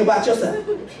and tell you about yourself.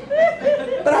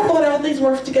 But I thought all things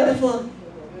work together for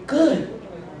good.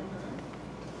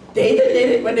 David did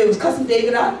it when they was cussing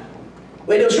David out.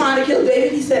 When they was trying to kill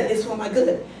David, he said, it's for my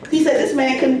good. He said this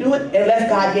man couldn't do it unless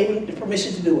God gave him the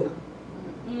permission to do it.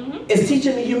 It's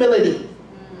teaching me humility.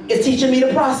 It's teaching me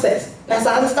the process. That's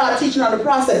how I started teaching on the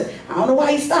process. I don't know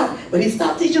why he stopped, but he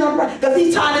stopped teaching on the process. Because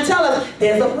he's trying to tell us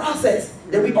there's a process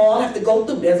that we all have to go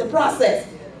through. There's a process.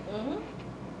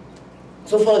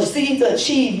 So for a seed to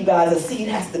achieve, you guys, a seed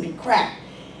has to be cracked.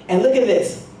 And look at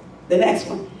this, the next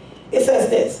one. It says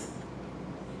this.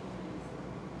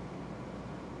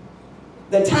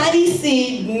 The tiny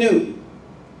seed knew,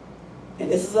 and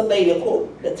this is a later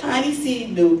quote, the tiny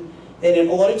seed knew that in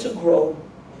order to grow,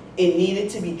 it needed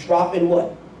to be dropped in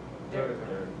what? Dirt.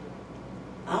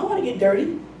 I don't want to get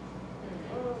dirty.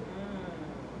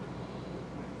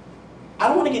 I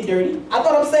don't want to get dirty. I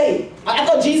thought I'm saved. I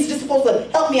thought Jesus is just supposed to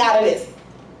help me out of this.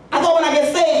 I thought when I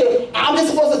get saved, I'm just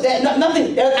supposed to,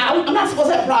 nothing, I'm not supposed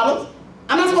to have problems.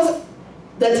 I'm not supposed to.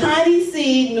 The tiny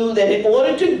seed knew that in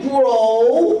order to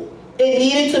grow, it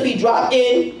needed to be dropped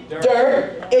in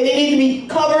dirt. It needed to be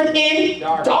covered in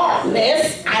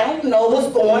darkness. I don't know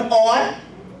what's going on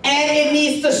And it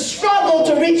needs to struggle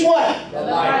to reach what? The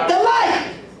light. The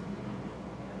light.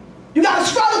 You got to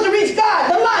struggle to reach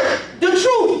God, the light, the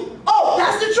truth. Oh,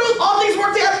 that's the truth. All things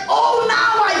work together. Oh,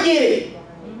 now I get it.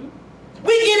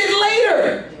 We get it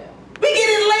later. We get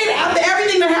it later after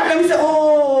everything that happened. We say,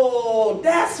 oh,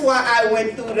 that's why I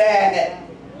went through that.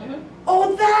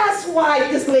 Oh, that's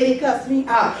why this lady cussed me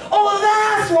out. Oh,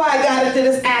 that's why I got into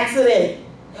this accident.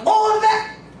 Oh,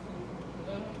 that.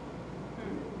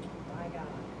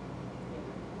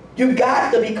 You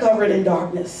got to be covered in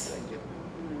darkness.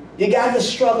 You got to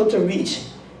struggle to reach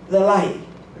the light.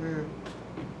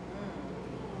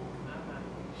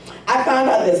 I found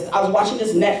out this. I was watching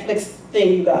this Netflix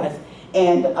thing, you guys,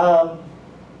 and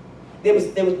they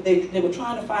were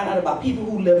trying to find out about people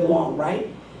who live long, right?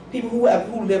 People who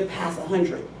live past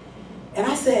 100. And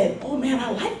I said, oh man,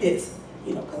 I like this,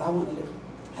 you know, because I want to live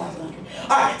past 100.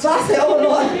 All right, so I said, oh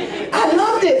Lord, I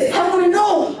love this. I want to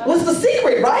know what's the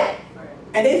secret, right?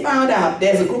 And they found out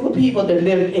there's a group of people that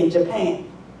live in Japan,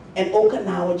 in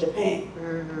Okinawa, Japan.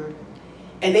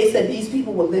 And they said these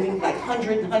people were living like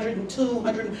 100, 102,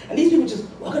 100, and these people just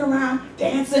walking around,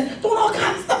 dancing, doing all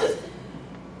kinds of stuff.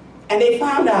 And they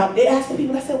found out, they asked the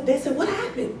people, they said, what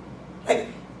happened? Like,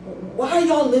 why are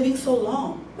y'all living so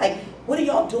long? Like, what are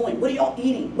y'all doing? What are y'all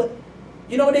eating? What?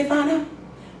 You know what they found out?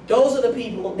 Those are the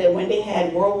people that when they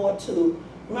had World War II,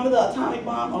 remember the atomic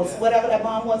bomb or whatever that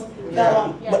bomb was? Fell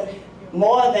on, but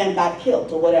more than got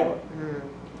killed or whatever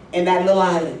in that little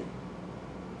island.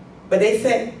 But they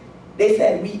said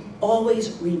we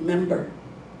always remember.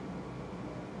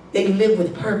 They live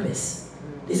with purpose.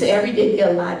 They say every day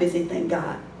they're alive, they say thank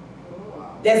God.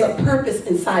 There's a purpose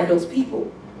inside those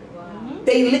people.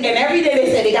 And every day they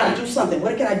say they got to do something.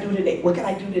 What can I do today? What can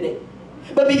I do today?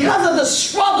 But because of the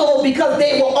struggle, because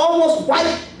they were almost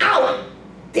wiped out,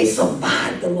 they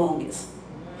survived the longest.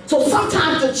 So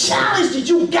sometimes the challenge that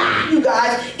you got, you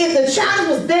guys, if the challenge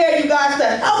was there, you guys, to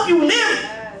help you live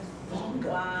longer.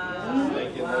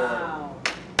 Wow.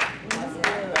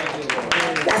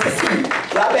 That's the seed.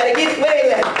 Y'all better get it. Wait.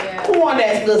 Who want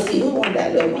that little seed? Who want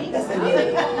that little one? That's the seed.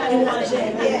 You want to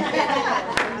share?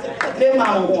 Yeah. Their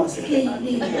mama wants it. Hey,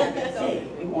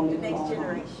 we want the next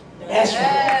generation. That's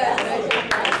right.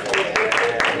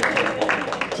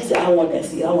 She said, I want that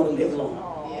seed. I want to live long.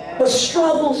 But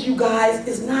struggles, you guys,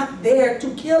 is not there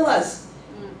to kill us.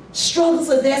 Struggles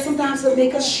are there sometimes to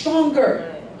make us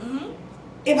stronger.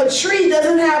 If a tree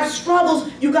doesn't have struggles,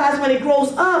 you guys, when it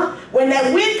grows up, when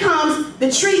that wind comes, the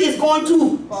tree is going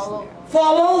to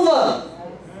fall over.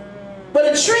 But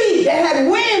a tree that had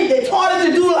wind, they taught it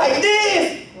to do like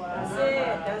this.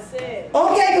 That's it.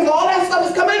 Okay, because all that stuff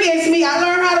is coming against me. I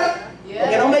learned how to.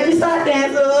 Okay, don't make me start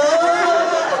dancing.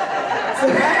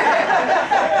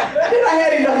 I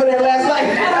had enough of that last night.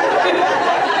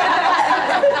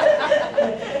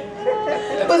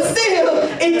 But still,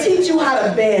 it teaches you how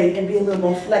to bend and be a little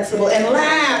more flexible and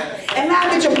laugh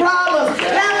at your problems.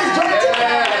 Laugh at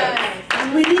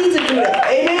your. We need to do that.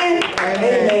 Amen?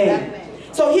 Amen.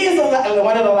 So here's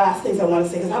one of the last things I want to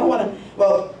say, because I don't want to,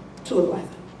 well, two of the last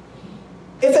things.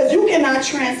 It says you cannot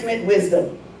transmit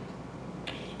wisdom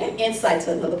and insight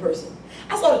to another person.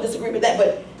 I sort of disagree with that,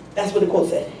 but that's what the quote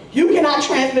said. You cannot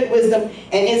transmit wisdom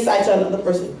and insight to another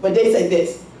person. But they say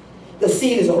this, the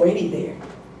seed is already there.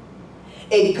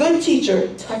 A good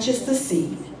teacher touches the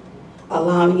seed,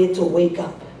 allowing it to wake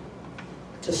up,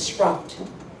 to sprout,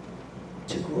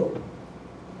 to grow.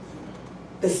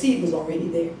 The seed was already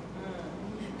there.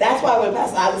 That's why when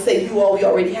Pastor I would say, we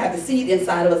already have the seed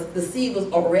inside of us. The seed was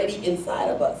already inside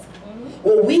of us.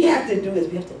 What we have to do is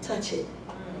we have to touch it.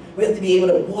 We have to be able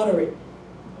to water it.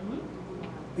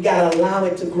 We got to allow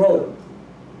it to grow.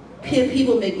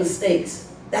 People make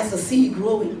mistakes. That's the seed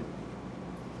growing.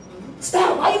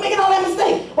 Stop. Why are you making all that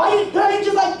mistake? Why you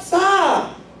just like,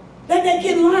 stop. Let that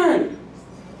kid learn.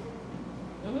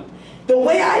 The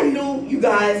way I knew, you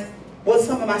guys, what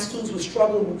some of my students were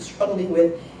struggling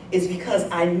with is because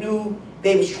I knew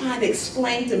they was trying to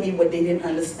explain to me what they didn't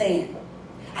understand.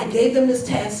 I gave them this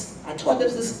test. I taught them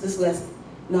this lesson.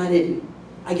 No, I didn't.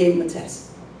 I gave them a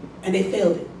test. And they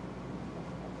failed it.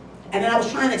 And then I was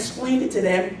trying to explain it to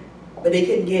them, but they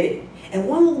couldn't get it. And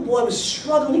one little boy was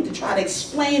struggling to try to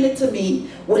explain it to me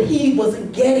what he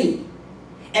wasn't getting.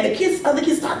 And the other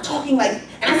kids started talking like,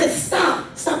 and I said,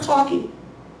 stop talking.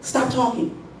 Stop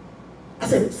talking. I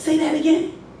said, say that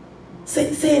again. Say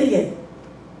it again.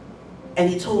 And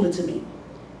he told it to me.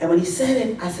 And when he said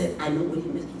it, I said, I know what he's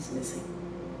missing.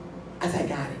 I said, I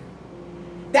got it.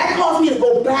 That caused me to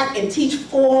go back and teach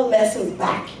 4 lessons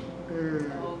back.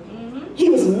 He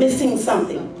was missing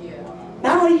something.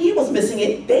 Not only he was missing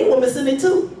it, they were missing it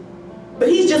too. But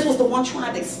he just was the one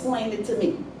trying to explain it to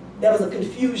me. there was a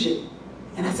confusion.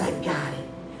 And I said, I got it.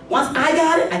 Once I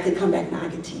got it, I could come back now, I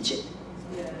could teach it.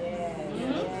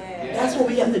 That's what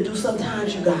we have to do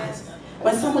sometimes, you guys.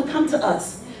 When someone comes to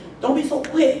us, don't be so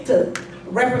quick to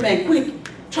reprimand, quick.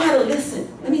 Try to listen.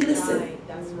 Let me listen.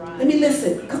 Let me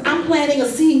listen. Because I'm planting a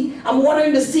seed. I'm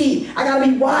watering the seed. I got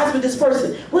to be wise with this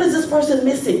person. What is this person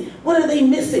missing? What are they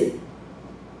missing?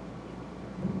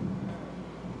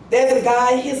 There's a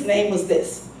guy, his name was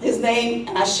this. His name,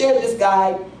 and I shared this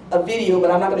guy a video,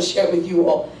 but I'm not going to share it with you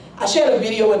all. I shared a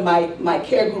video with my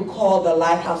care group called The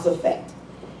Lighthouse Effect.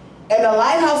 And the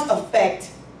Lighthouse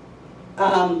Effect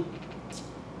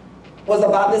was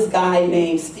about this guy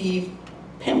named Steve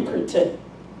Pemberton.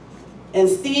 And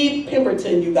Steve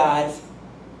Pemberton, you guys,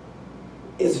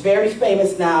 is very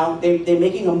famous now. They're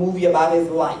making a movie about his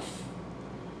life.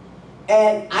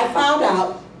 And I found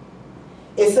out,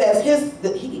 it says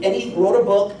he wrote a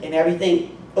book and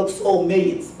everything. Book sold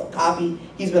millions of copies.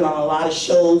 He's been on a lot of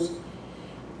shows.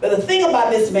 But the thing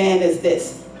about this man is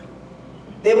this.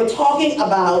 He was talking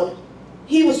about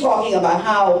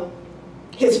how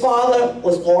his father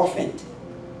was orphaned.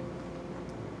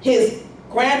 His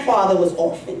grandfather was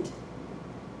orphaned.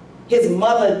 His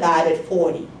mother died at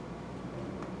 40.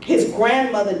 His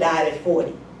grandmother died at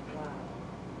 40.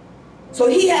 So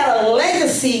he had a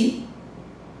legacy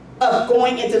of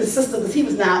going into the system, because he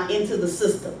was now into the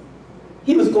system.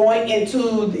 He was going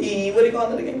into the, what do you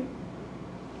call it again?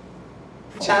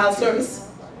 Child service?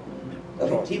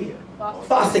 Okay,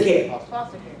 foster care.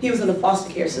 He was in the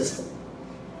foster care system.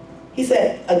 He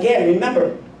said, again,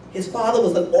 remember, his father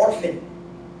was an orphan.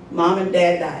 Mom and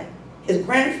dad died. His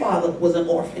grandfather was an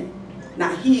orphan.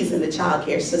 Now he's in the child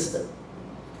care system.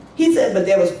 He said, but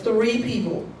there was three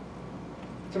people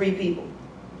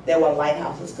that were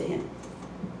lighthouses to him.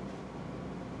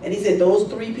 And he said, those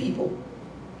three people,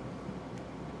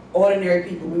 ordinary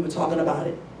people, we were talking about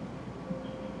it.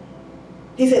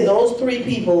 He said, those three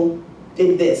people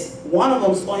did this. One of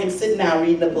them saw him sitting down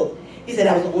reading a book. He said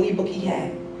that was the only book he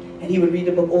had. And he would read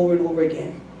the book over and over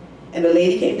again. And the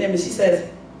lady came to him and she says,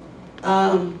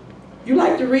 you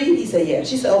like to read? He said, yeah.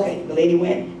 She said, okay. The lady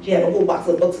went. She had a whole box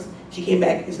of books. She came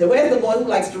back and said, where's the boy who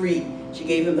likes to read? She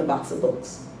gave him the box of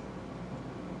books.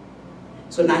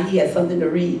 So now he had something to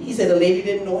read. He said the lady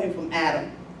didn't know him from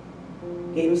Adam.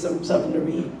 Gave him something to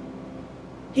read.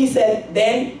 He said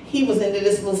then he was into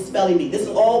this little spelling bee. This is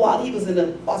all while he was in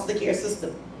the foster care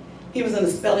system. He was in a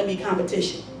spelling bee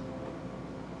competition.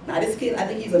 Now this kid, I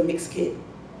think he's a mixed kid.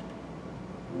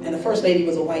 And the first lady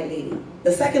was a white lady.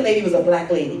 The second lady was a black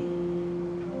lady.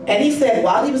 And he said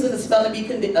while he was in the spelling bee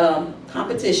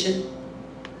competition,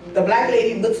 the black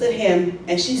lady looks at him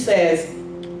and she says,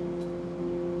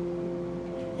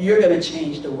 you're going to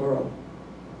change the world.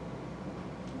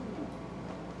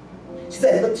 She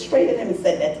said, looked straight at him and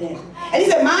said that to him. And he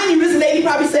said, mind you, this lady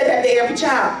probably said that to every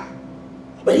child.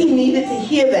 But he needed to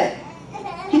hear that.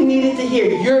 He needed to hear,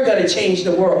 you're going to change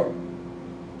the world.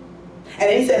 And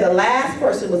then he said the last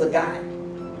person was a guy.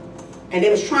 And they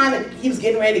was he was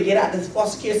getting ready to get out of this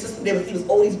foster care system.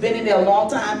 He's been in there a long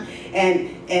time. And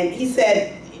he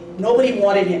said nobody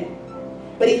wanted him.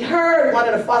 But he heard one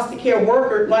of the foster care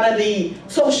workers, one of the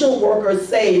social workers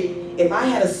say, if I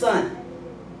had a son,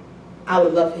 I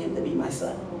would love for him to be my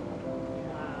son.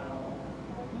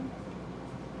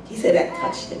 He said that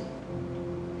touched him.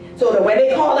 So that when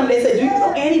they called him, they said, do you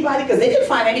know anybody? Because they didn't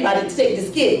find anybody to take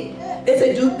this kid. They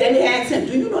said, then they asked him,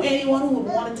 do you know anyone who would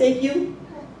want to take you?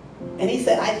 And he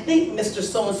said, I think Mr.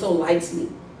 So-and-so likes me.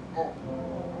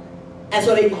 And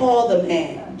so they called the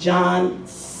man, John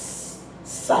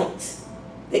Sykes.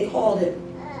 They called him.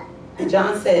 And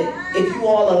John said, if you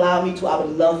all allow me to, I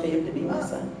would love for him to be my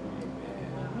son.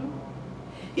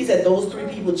 He said those three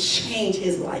people changed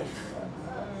his life.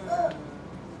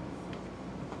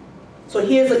 So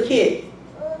here's a kid.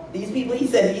 These people, he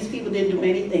said, these people didn't do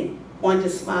anything. One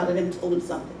just smiled at him and told him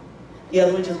something. The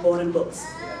other one just bought him books.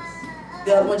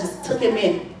 The other one just took him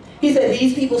in. He said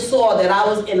these people saw that I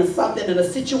was in a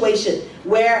situation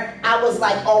where I was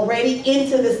like already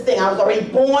into this thing. I was already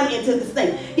born into this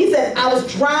thing. He said I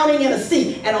was drowning in a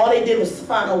sea, and all they did was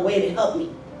find a way to help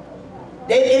me.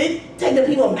 It didn't take the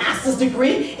people a master's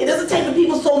degree. It doesn't take the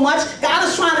people so much. God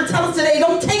is trying to tell us today, it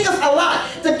don't take us a lot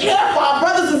to care for our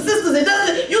brothers and sisters. It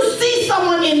doesn't. You see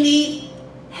someone in need,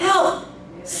 help.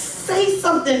 Say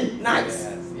something nice.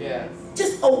 Yes.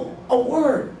 Just a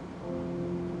word.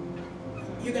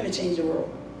 You're going to change the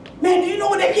world. Man, do you know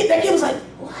what that kid was like,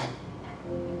 what?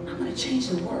 I'm going to change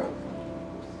the world.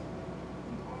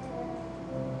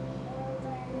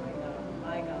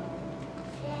 My God.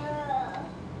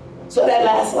 So that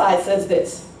last slide says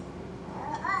this.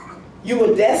 You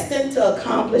were destined to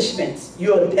accomplishments.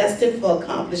 You are destined for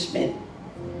accomplishment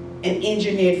and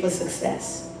engineered for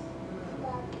success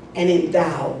and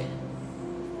endowed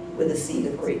with a seed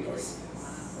of greatness.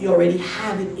 You already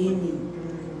have it in you.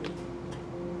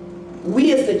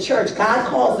 We as the church, God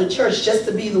calls the church just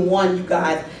to be the one, you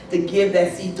guys, to give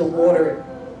that seed, to water it.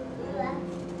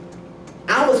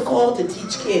 I was called to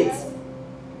teach kids.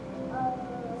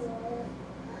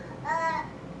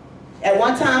 At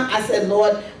one time, I said,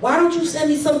 Lord, why don't you send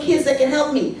me some kids that can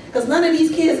help me? Because none of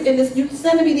these kids, you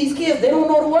sending me these kids, they don't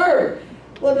know the word.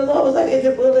 Well, the Lord was like,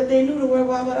 well, if they knew the word,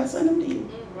 why would I send them to you?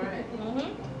 Right.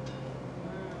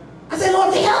 I said,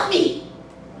 Lord, they help me.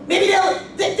 Maybe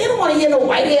they don't want to hear no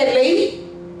white-haired lady.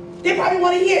 They probably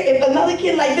want to hear if another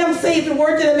kid like them says the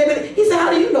word to them. Maybe, he said, how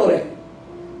do you know that?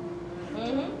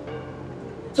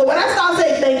 So when I start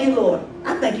saying, thank you, Lord,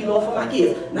 I thank you, Lord, for my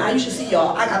kids. Now you should see,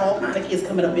 y'all, I got all kinds of kids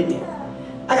coming up in there.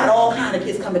 I got all kinds of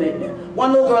kids coming in there.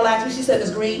 One little girl asked me, she said,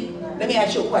 Ms. Green, let me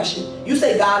ask you a question. You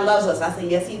say God loves us. I said,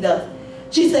 yes, he does.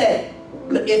 She said,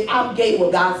 if I'm gay,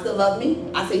 will God still love me?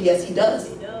 I said, yes, he does.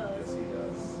 He does. Yes, he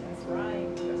does. That's right.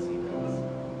 Yes, he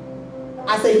does.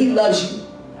 I said, he loves you.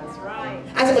 That's right.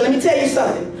 I said, but let me tell you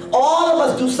something. All of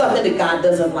us do something that God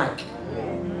doesn't like.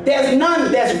 There's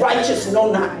none that's righteous,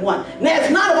 no, not one.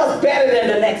 There's none of us better than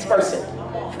the next person.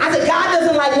 I said, God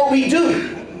doesn't like what we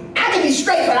do. I can be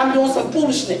straight, but I'm doing some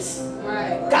foolishness.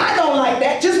 Right. God don't like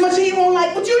that just much as he won't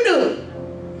like what you do.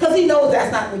 Because he knows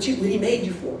that's not what he made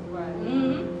you for.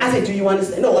 Right. I said, do you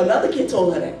understand? No, another kid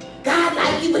told her that. God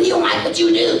like you, but he don't like what you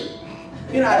do.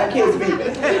 You know how that kids be.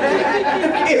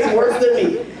 It's worse than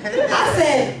me.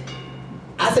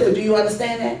 I said, but do you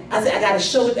understand that? I said, I got to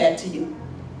show that to you.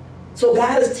 So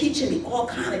God is teaching me. All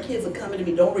kind of kids are coming to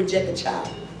me. Don't reject a child.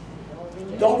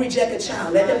 Don't reject a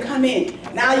child. Let them come in.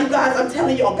 Now you guys, I'm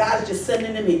telling y'all, God is just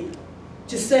sending them in.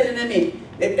 Just sending them in.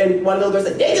 And one little girl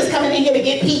said, they just coming in here to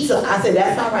get pizza. I said,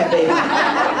 that's all right, baby.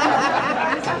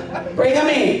 Bring them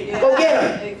in. Go get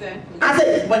them. Exactly. I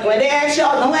said, when they ask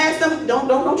y'all, don't ask them,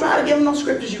 don't try to give them no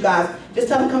scriptures, you guys. Just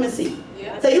tell them come and see.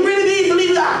 Yeah. Say, you really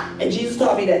believe God? And Jesus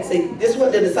taught me that. Say, this is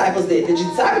what the disciples did. The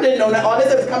disciples didn't know that. All they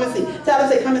said was come and see. Tell them,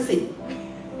 say, come and see.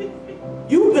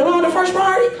 You belong to first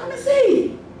priority? Come and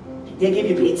see. They'll give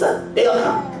you pizza. They'll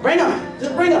come. Bring them.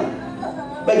 Just bring them.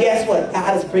 But guess what?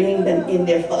 God is bringing them in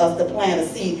there for us to plant a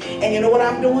seed. And you know what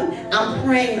I'm doing? I'm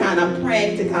praying now, and I'm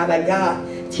praying to God, like, God,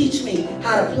 teach me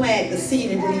how to plant the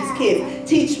seed into these kids.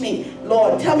 Teach me,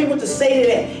 Lord, tell me what to say to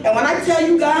them. And when I tell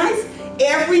you guys,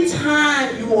 every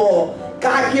time you all,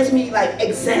 God gives me like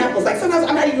examples. Like sometimes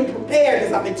I'm not even prepared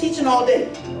because I've been teaching all day.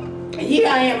 And here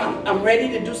I am, I'm ready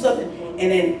to do something.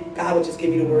 And then God will just give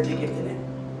me the word to give to them.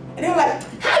 And they're like,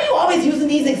 how are you always using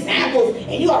these examples?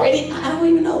 And you already, I don't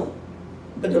even know.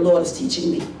 But the Lord is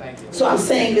teaching me. So I'm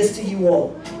saying this to you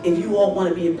all. If you all want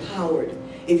to be empowered,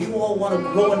 if you all want to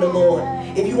grow in the Lord,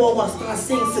 if you all want to start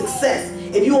seeing success,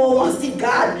 if you all want to see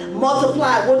God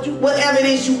multiply whatever it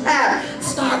is you have,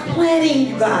 start planting,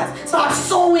 you guys. Start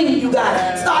sowing, you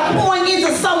guys. Start pouring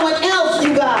into someone else,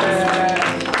 you guys.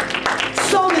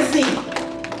 Sow the seed.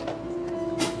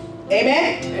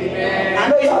 Amen? Amen. I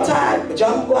know y'all tired, but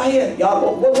y'all gonna go out here.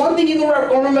 Y'all go, one thing you gonna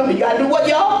remember, you gotta do what,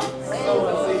 y'all? Sow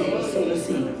the seed. Sow the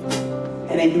seed.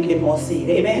 And then you get more seed.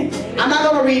 Amen? I'm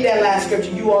not gonna read that last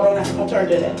scripture. You all don't have to turn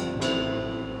to that.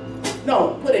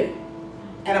 No, put it.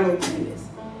 And I'm gonna read this.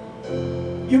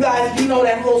 You guys, you know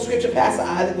that whole scripture Pastor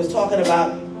Isaac was talking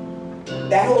about.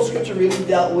 That whole scripture really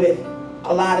dealt with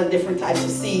a lot of different types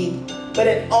of seed, but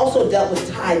it also dealt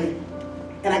with tithing.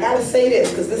 And I got to say this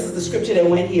because this is the scripture that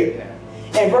went here.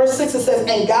 In verse 6 it says,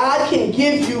 and God can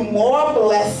give you more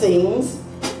blessings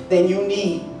than you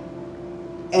need.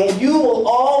 And you will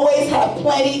always have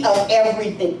plenty of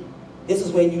everything. This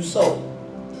is when you sow.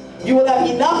 You will have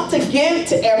enough to give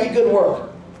to every good work.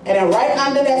 And then right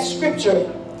under that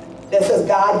scripture that says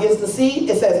God gives the seed,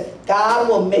 it says God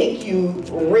will make you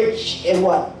rich in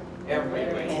what? Every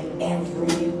way. In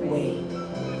every way.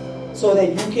 So that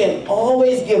you can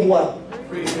always give what?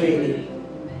 Freely.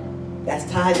 That's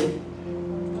tithing.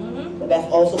 But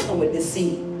that's also come with this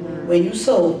seed. When you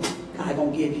sow, God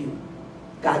gonna give you.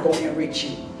 God gonna enrich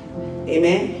you.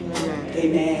 Amen?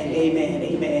 Amen. Amen.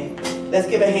 Amen. Let's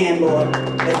give a hand, Lord.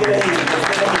 Let's give a hand.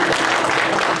 Let's give a hand.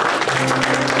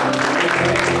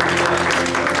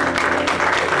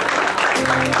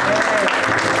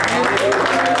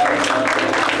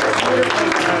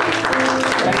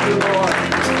 Thank you, Lord.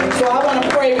 So I want to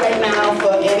pray right now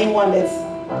for anyone that's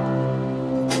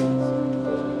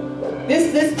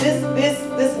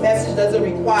this message doesn't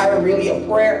require really a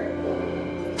prayer.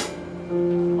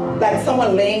 Like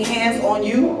someone laying hands on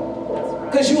you,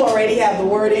 because you already have the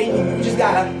word in you. You just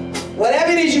gotta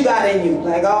Whatever it is you got in you.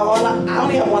 Like, oh, I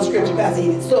only have one scripture, Pastor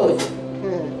Edith. Sow it.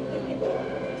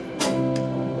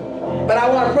 But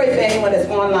I want to pray for anyone that's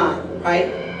online, right?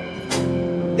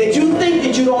 That you think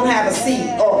that you don't have a seed.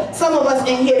 Or some of us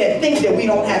in here that think that we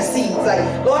don't have seeds. Like,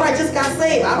 Lord, I just got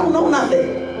saved. I don't know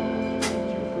nothing.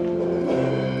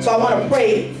 So I want to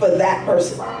pray for that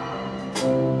person.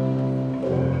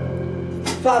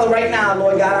 Father, right now,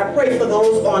 Lord God, I pray for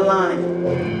those online.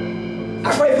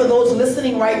 I pray for those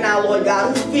listening right now, Lord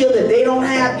God, who feel that they don't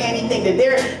have anything, that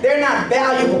they're not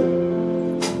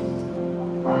valuable,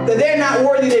 that they're not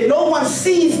worthy, that no one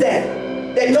sees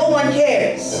them, that no one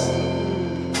cares.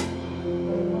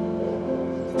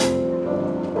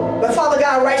 But Father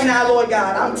God, right now, Lord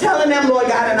God, I'm telling them, Lord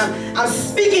God, and I'm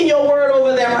speaking your word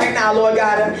over them right now, Lord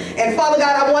God. And Father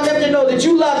God, I want them to know that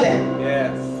you love them.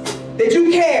 Yes. That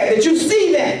you care, that you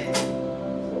see them.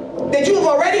 That you have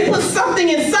already put something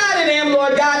inside of them,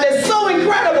 Lord God, that's so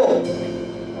incredible.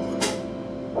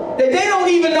 That they don't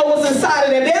even know what's inside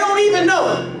of them. They don't even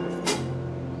know.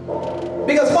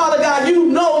 Because Father God, you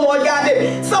know, Lord God,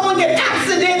 that someone can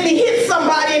accidentally hit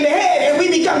somebody in the head and we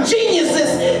become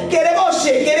geniuses.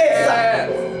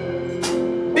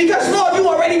 Because, Lord, you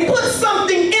already put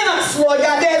something in us, Lord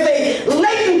God. There's a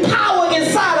latent power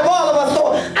inside of all of us.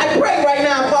 So I pray right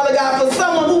now, Father God, for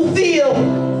someone who feels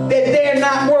that they're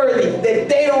not worthy, that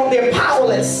they're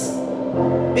powerless.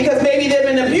 Because maybe they've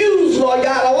been abused, Lord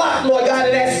God, a lot, Lord God,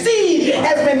 and that seed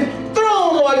has been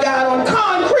thrown, Lord God, on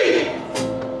concrete.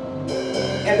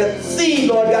 And the seed,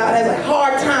 Lord God, has a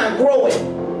hard time growing.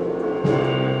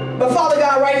 But Father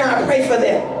God, right now I pray for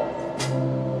them.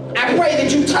 I pray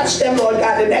that you touch them, Lord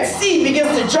God, that that seed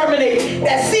begins to germinate,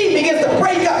 that seed begins to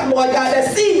break up, Lord God,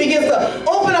 that seed begins to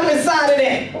open up inside of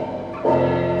them.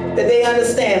 That they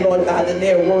understand, Lord God, that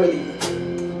they're worthy.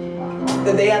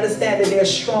 That they understand that they're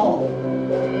strong.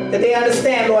 That they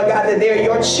understand, Lord God, that they're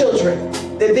your children.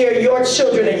 That they're your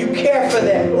children and you care for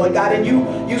them, Lord God, and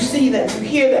you see them, you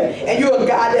hear them, and you're a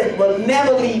God that will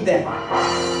never leave them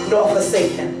nor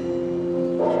forsake them.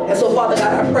 And so, Father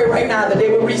God, I pray right now that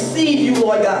they will receive you,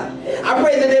 Lord God. I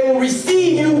pray that they will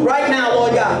receive you right now,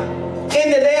 Lord God,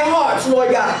 into their hearts,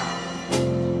 Lord God.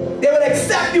 They will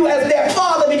accept you as their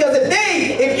Father, because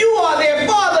if you are their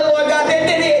Father, Lord God,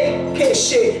 then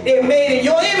they're made in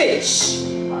your image.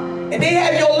 And they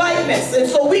have your likeness. And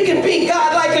so we can be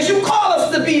God-like, because you call us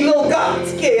to be little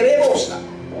gods.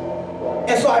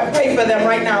 And so I pray for them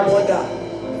right now, Lord God.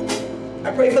 I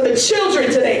pray for the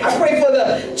children today. I pray for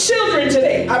the children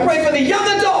today. I pray for the young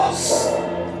adults.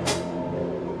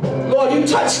 Lord, you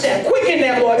touch them. Quicken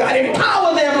them, Lord God.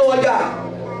 Empower them, Lord God.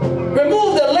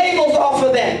 Remove the labels off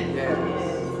of them.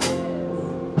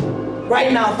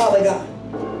 Right now, Father God.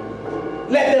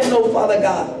 Let them know, Father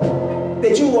God,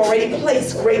 that you already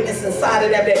placed greatness inside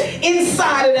of them. That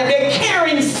inside of them, they're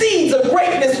carrying seeds of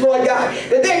greatness, Lord God.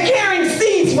 That they're carrying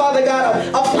seeds, Father God,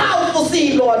 a powerful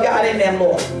seed, Lord God, in them,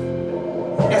 Lord.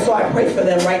 And so I pray for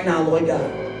them right now, Lord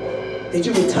God, that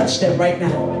you would touch them right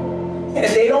now. And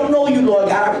if they don't know you, Lord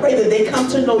God, I pray that they come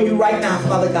to know you right now,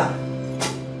 Father God.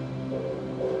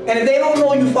 And if they don't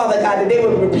know you, Father God, that they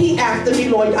would repeat after me,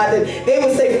 Lord God, that they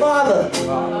would say, Father,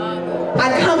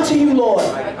 I come to you, Lord,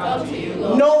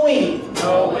 knowing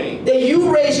that you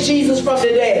raised Jesus from the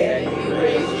dead.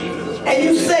 And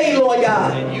you say, Lord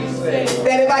God,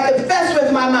 that if I confess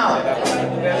with my mouth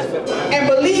and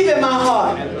believe in my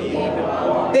heart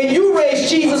that you raised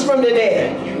Jesus from the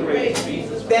dead,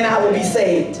 then I will be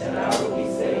saved.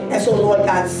 And so, Lord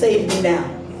God, save me now.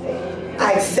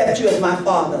 I accept you as my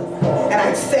Father, and I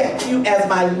accept you as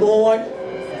my Lord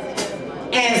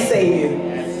and Savior.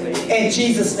 In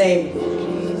Jesus' name,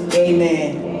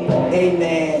 amen.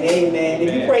 Amen. Amen.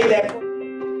 If you pray that